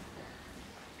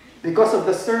 Because of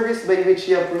the service by which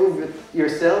you have proved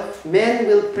yourself, men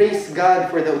will praise God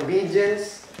for the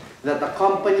obedience that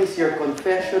accompanies your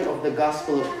confession of the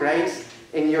gospel of Christ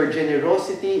and your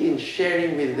generosity in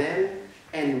sharing with them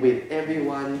and with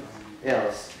everyone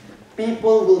else.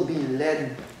 People will be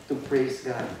led to praise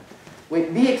God.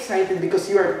 Wait, be excited because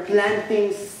you are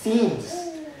planting seeds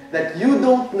that you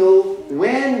don't know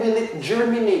when will it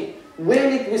germinate,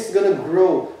 when it is going to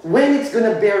grow, when it's going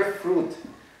to bear fruit.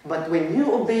 But when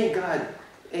you obey God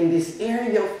in this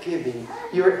area of giving,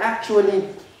 you're actually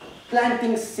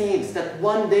planting seeds that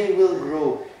one day will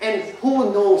grow. And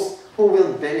who knows who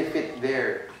will benefit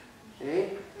there.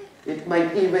 Okay? It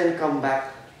might even come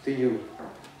back to you.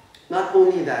 Not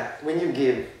only that, when you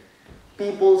give,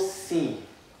 people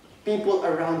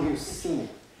around you see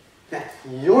that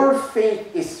your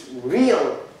faith is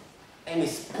real and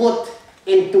is put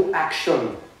into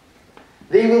action.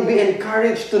 They will be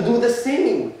encouraged to do the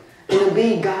same and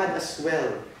obey God as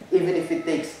well, even if it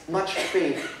takes much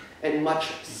faith and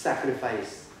much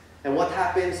sacrifice. And what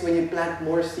happens when you plant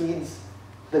more seeds?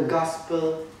 The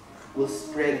gospel will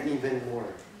spread even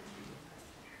more.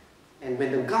 And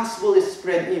when the gospel is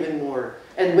spread even more,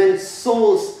 and when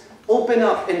souls open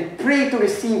up and pray to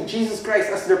receive Jesus Christ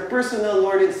as their personal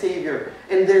Lord and Savior,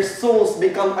 and their souls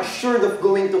become assured of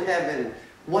going to heaven,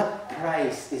 what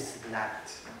price is that?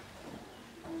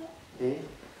 Okay?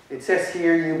 It says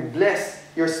here, you bless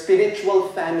your spiritual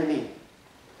family,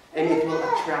 and it will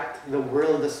attract the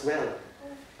world as well.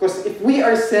 Because if we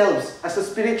ourselves, as a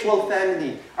spiritual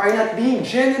family, are not being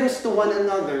generous to one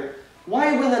another,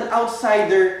 why will an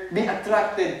outsider be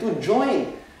attracted to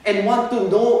join and want to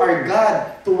know our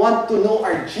God, to want to know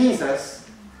our Jesus,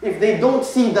 if they don't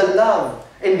see the love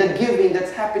and the giving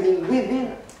that's happening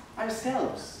within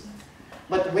ourselves?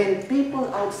 But when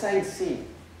people outside see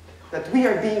that we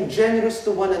are being generous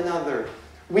to one another,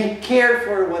 we care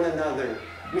for one another,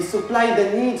 we supply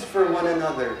the needs for one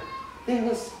another,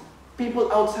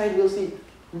 people outside will see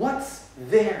what's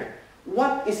there.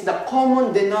 What is the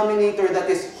common denominator that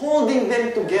is holding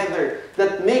them together,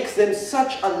 that makes them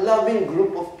such a loving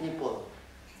group of people?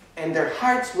 And their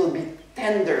hearts will be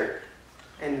tender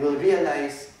and will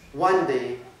realize one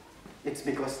day it's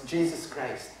because Jesus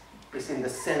Christ is in the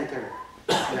center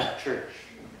of that church.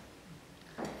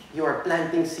 You are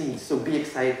planting seeds, so be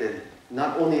excited.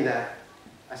 Not only that,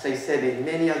 as I said in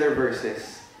many other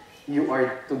verses, you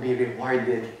are to be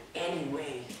rewarded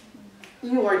anyway.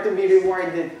 You are to be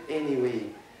rewarded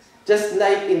anyway. Just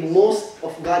like in most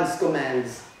of God's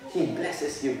commands, He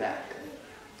blesses you back.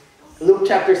 Luke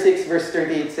chapter 6 verse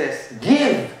 38 says,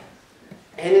 "Give,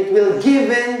 and it will be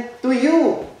given to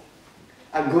you.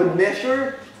 A good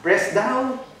measure, pressed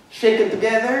down, shaken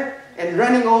together, and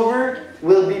running over,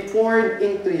 will be poured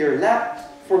into your lap.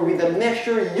 For with the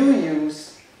measure you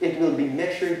use, it will be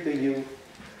measured to you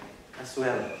as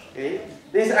well." Okay?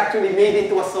 This is actually made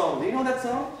into a song. Do you know that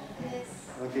song? Yes.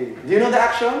 Okay. Do you know the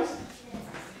actions?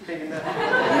 Okay, I'm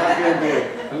not going to do it.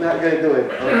 I'm not going to do it.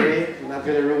 Okay? I'm not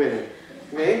going to ruin it.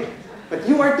 Okay? But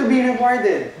you are to be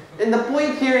rewarded. And the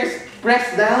point here is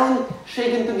pressed down,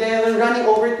 shaken together, running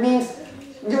over. It means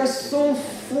you're so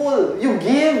full. You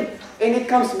give, and it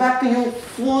comes back to you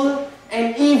full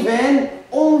and even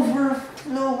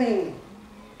overflowing.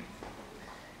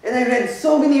 And I read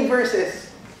so many verses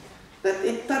that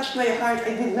it touched my heart.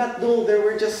 I did not know there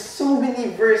were just so many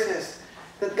verses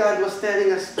that God was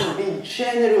telling us to be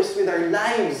generous with our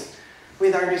lives,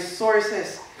 with our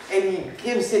resources, and He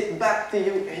gives it back to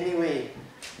you anyway.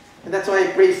 And that's why I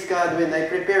praise God when I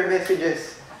prepare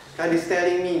messages. God is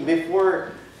telling me before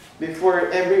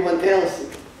everyone else,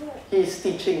 He's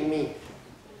teaching me.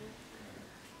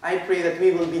 I pray that we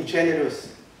will be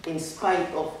generous in spite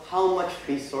of how much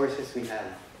resources we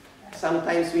have.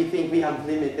 Sometimes we think we have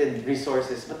limited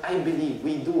resources, but I believe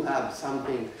we do have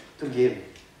something to give.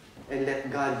 And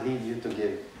let God lead you to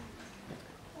give.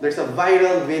 There's a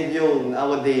viral video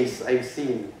nowadays I've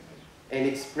seen, and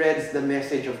it spreads the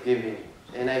message of giving.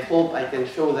 And I hope I can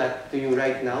show that to you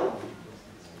right now.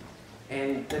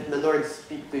 And let the Lord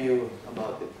speak to you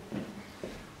about it.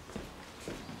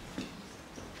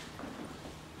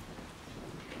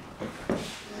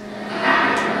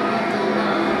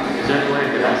 Is there any way I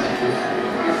could ask you?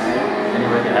 Any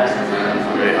way I could ask you?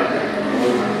 I'm very hungry.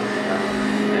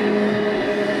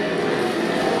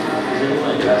 Is there any way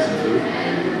I could ask some food?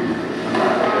 I'm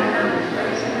not very hungry.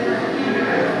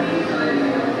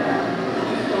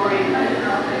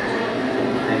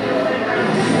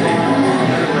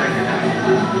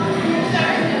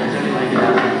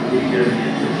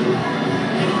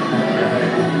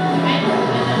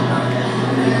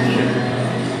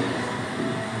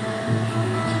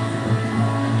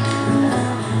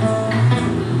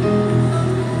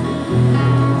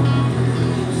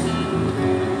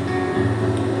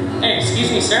 Hey, excuse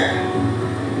me, sir.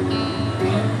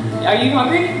 Are you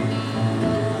hungry?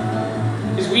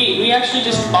 Because we actually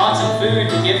just bought some food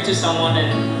to give to someone,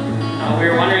 and we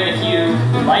were wondering if you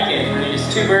would like it. I mean,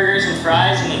 it's 2 burgers and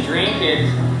fries and a drink.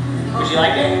 Would you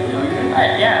like it? All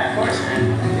right, yeah, of course, man.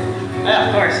 Yeah,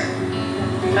 of course.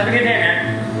 Have a good day, man.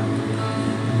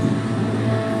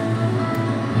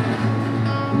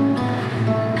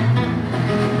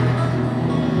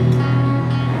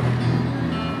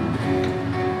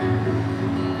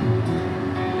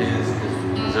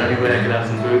 Is there any way I could have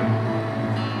some food?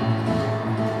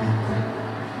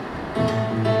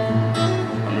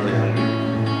 I'm really hungry.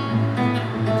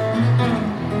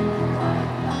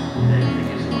 Thank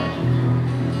you so much.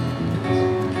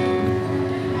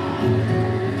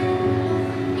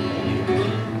 Thank you.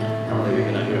 How long have you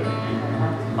been out here?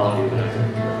 How long have you been out here?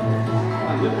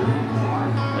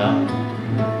 Yeah?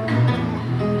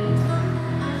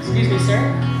 Excuse me, sir.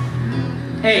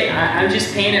 Hey, I'm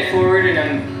just paying it forward, and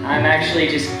I'm actually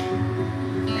just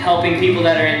helping people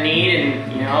that are in need,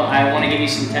 and I want to give you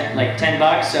some like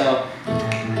 $10, so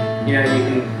you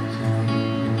can.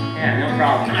 Yeah, no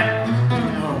problem.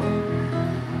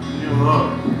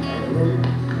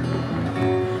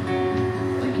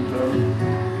 Thank you, bro.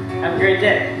 Have a great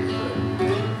day.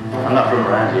 I'm not from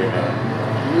around here, man.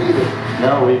 No,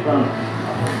 where you from?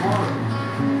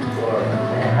 Florida.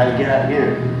 Man, how'd you get out here?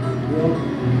 You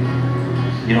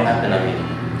don't happen,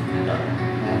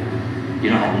 you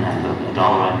don't happen to have a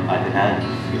dollar I could have?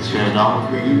 It's $1.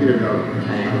 Yeah, give me a dollar.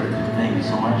 Hey, thank you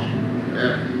so much.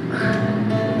 Yeah.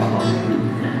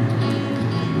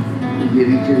 You get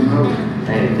each of them out.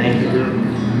 Hey, thank you.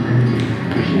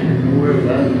 Appreciate it. Don't worry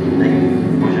about it. Thank you.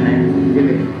 What's your name?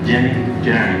 Jimmy. Jimmy?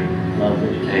 Jeremy.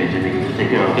 Hey, Jimmy, take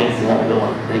care, okay? Have a good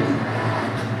one. Thank you.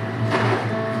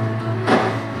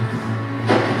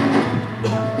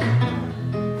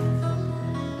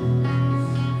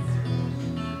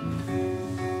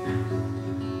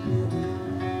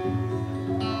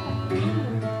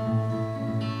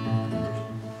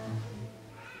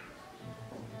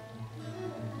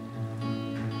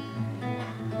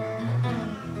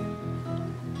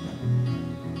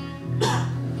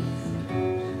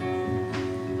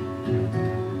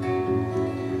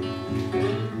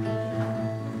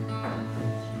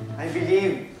 I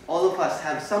believe all of us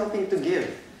have something to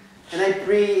give. And I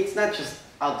pray it's not just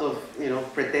out of,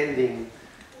 pretending,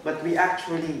 but we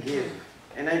actually give.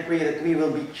 And I pray that we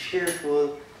will be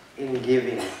cheerful in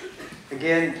giving.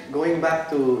 Again, going back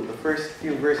to the first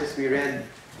few verses we read,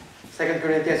 2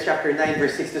 Corinthians chapter 9,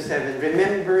 verse 6 to 7,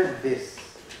 remember this.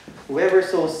 Whoever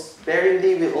sows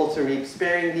sparingly will also reap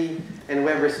sparingly, and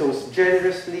whoever sows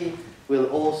generously will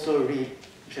also reap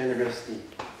generously.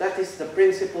 That is the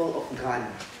principle of God.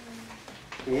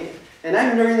 Okay? And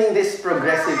I'm learning this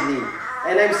progressively.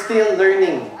 And I'm still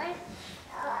learning.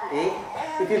 Okay?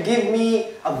 If you give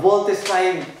me a Voltes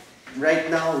 5 right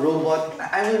now, robot,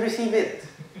 I will receive it.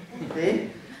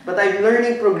 Okay? But I'm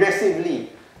learning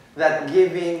progressively that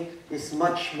giving is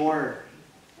much more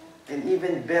and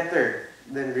even better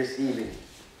than receiving.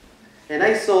 And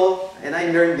I saw and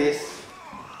I learned this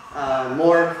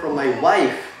more from my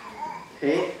wife.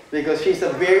 Okay? Because she's a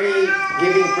very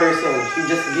giving person. She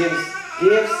just gives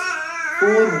gifts,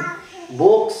 food,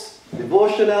 books,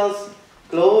 devotionals,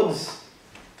 clothes.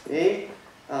 Okay?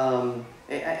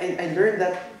 I learned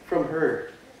that from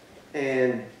her.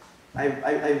 And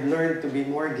I've learned to be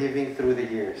more giving through the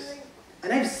years.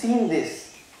 And I've seen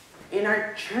this in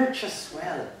our church as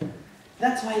well.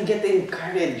 That's why I get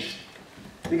encouraged.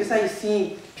 Because I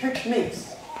see church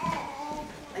mates,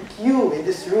 like you in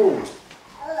this room,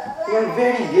 who are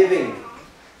very giving.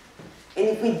 And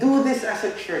if we do this as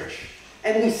a church,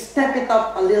 and we step it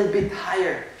up a little bit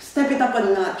higher, step it up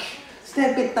a notch,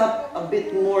 step it up a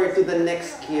bit more to the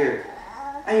next gear,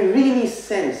 I really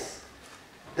sense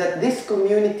that this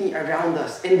community around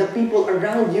us and the people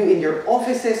around you in your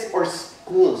offices or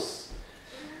schools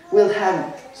will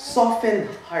have softened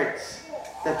hearts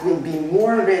that will be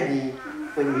more ready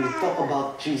when we talk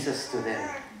about Jesus to them.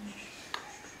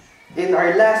 In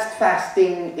our last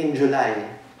fasting in July,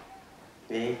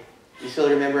 okay, you still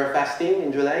remember our fasting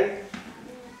in July?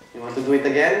 You want to do it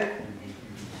again?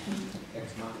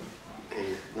 Okay,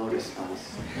 no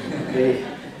response. Okay.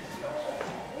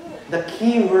 The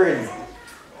key word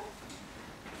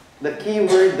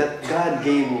that God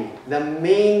gave me, the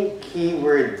main key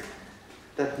word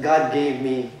that God gave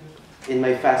me in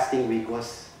my fasting week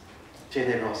was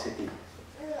generosity.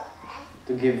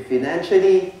 To give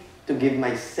financially, to give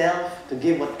myself, to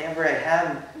give whatever I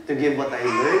have, to give what I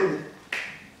learned.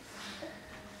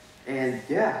 And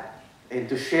yeah, and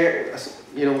to share,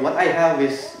 what I have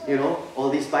is, all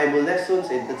these Bible lessons,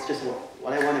 and that's just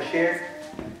what I want to share.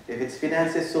 If it's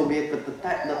finances, so be it. But the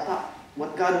top,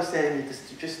 what God was telling me is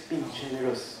to just be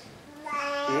generous.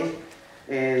 Okay?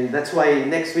 And that's why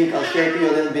next week I'll share to you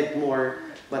a little bit more.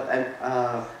 But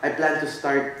I plan to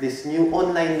start this new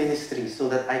online ministry so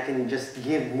that I can just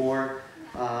give more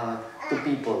to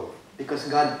people. Because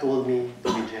God told me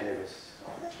to be generous.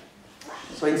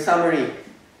 So in summary,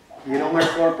 you know my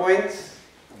 4 points?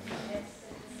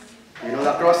 You know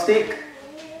the acrostic?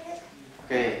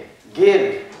 Okay,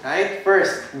 give, right?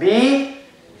 First, be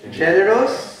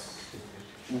generous,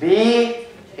 be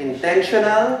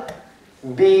intentional,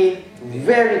 be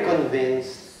very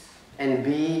convinced, and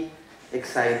be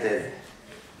excited.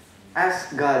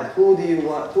 Ask God, who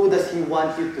does He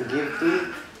want you to give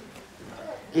to?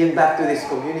 Give back to this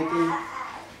community,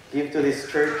 give to this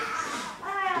church.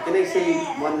 Can I say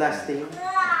one last thing?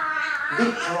 Be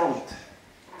prompt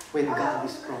when God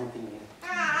is prompting you.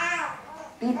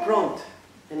 Be prompt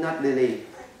and not delay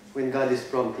when God is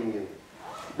prompting you.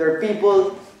 There are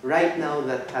people right now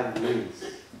that have needs.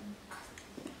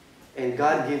 And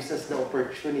God gives us the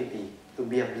opportunity to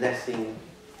be a blessing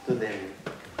to them.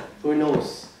 Who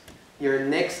knows? Your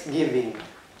next giving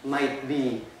might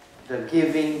be the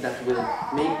giving that will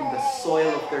make the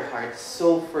soil of their heart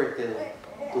so fertile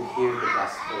to hear the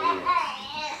gospel news.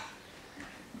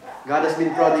 God has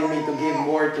been prodding me to give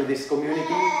more to this community,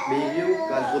 Bayview.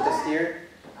 God put us here.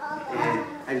 And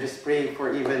I'm just praying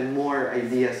for even more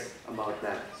ideas about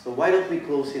that. So why don't we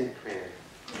close in prayer?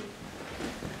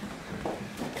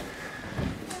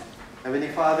 Heavenly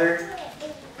Father,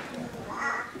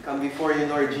 we come before you,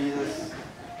 Lord Jesus.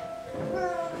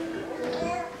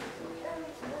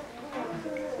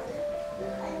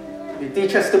 You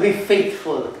teach us to be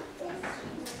faithful.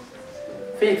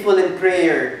 Faithful in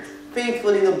prayer,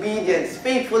 faithful in obedience,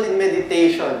 faithful in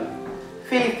meditation,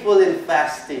 faithful in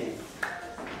fasting,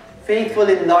 faithful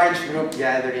in large group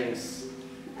gatherings,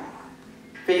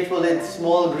 faithful in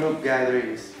small group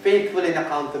gatherings, faithful in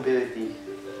accountability.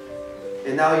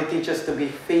 And now you teach us to be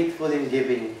faithful in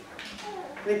giving.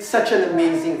 And it's such an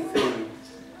amazing thing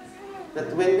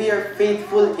that when we are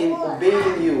faithful in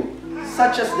obeying you,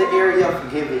 such as the area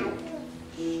of giving,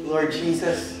 Lord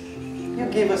Jesus, you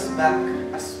give us back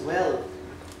as well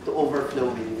to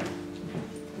overflowing.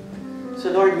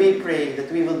 So Lord, we pray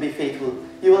that we will be faithful.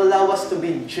 You will allow us to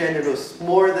be generous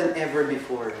more than ever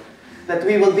before. That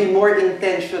we will be more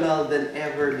intentional than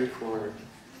ever before.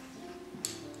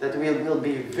 That we will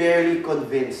be very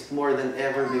convinced more than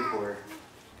ever before.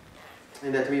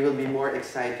 And that we will be more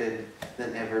excited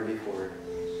than ever before.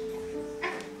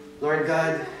 Lord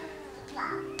God,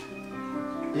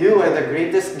 you are the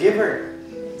greatest giver.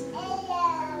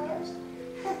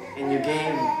 And you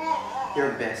gave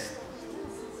your best.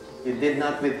 You did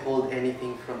not withhold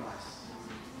anything from us.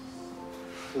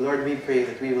 So Lord, we pray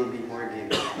that we will be more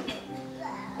giving.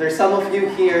 There's some of you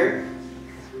here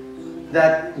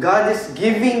that God is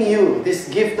giving you this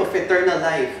gift of eternal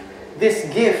life. This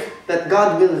gift that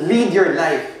God will lead your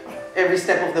life every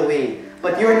step of the way.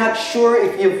 But you're not sure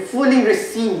if you've fully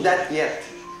received that yet.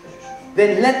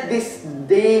 Then let this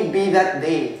day be that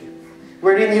day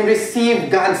wherein you receive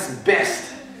God's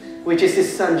best, which is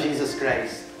His Son, Jesus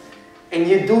Christ. And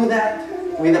you do that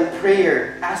with a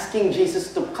prayer, asking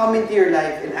Jesus to come into your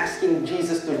life and asking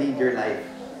Jesus to lead your life.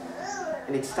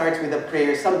 And it starts with a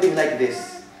prayer, something like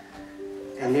this.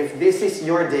 And if this is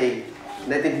your day,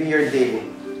 let it be your day.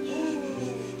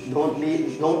 Don't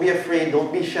be afraid,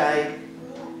 don't be shy,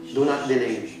 do not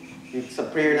delay. It's a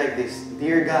prayer like this.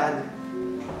 Dear God,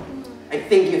 I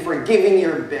thank you for giving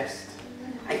your best.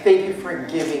 I thank you for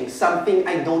giving something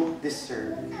I don't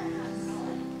deserve.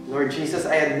 Lord Jesus,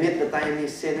 I admit that I am a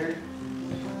sinner.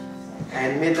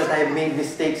 I admit that I have made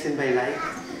mistakes in my life.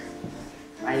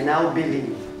 I now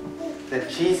believe that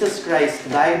Jesus Christ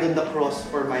died on the cross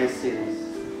for my sins.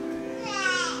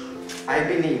 I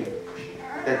believe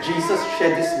that Jesus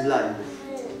shed His blood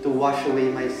to wash away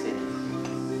my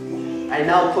sins. I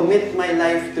now commit my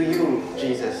life to you,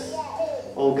 Jesus.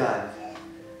 Oh God,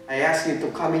 I ask you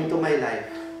to come into my life,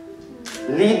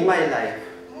 lead my life,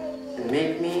 and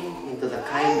make me into the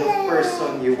kind of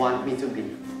person you want me to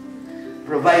be.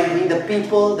 Provide me the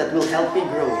people that will help me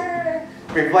grow.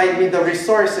 Provide me the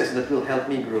resources that will help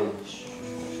me grow.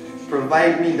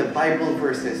 Provide me the Bible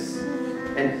verses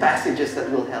and passages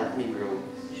that will help me grow.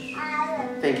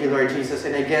 Thank you, Lord Jesus.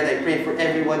 And again, I pray for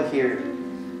everyone here.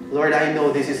 Lord, I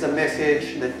know this is a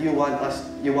message that you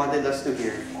wanted us to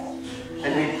hear.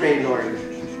 And we pray, Lord,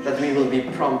 that we will be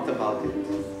prompt about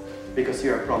it because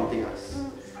you are prompting us.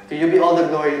 To you be all the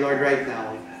glory, Lord, right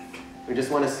now. We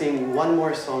just want to sing one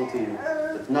more song to you,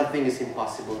 that nothing is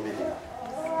impossible with you.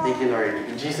 Thank you, Lord.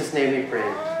 In Jesus' name we pray.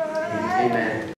 Amen.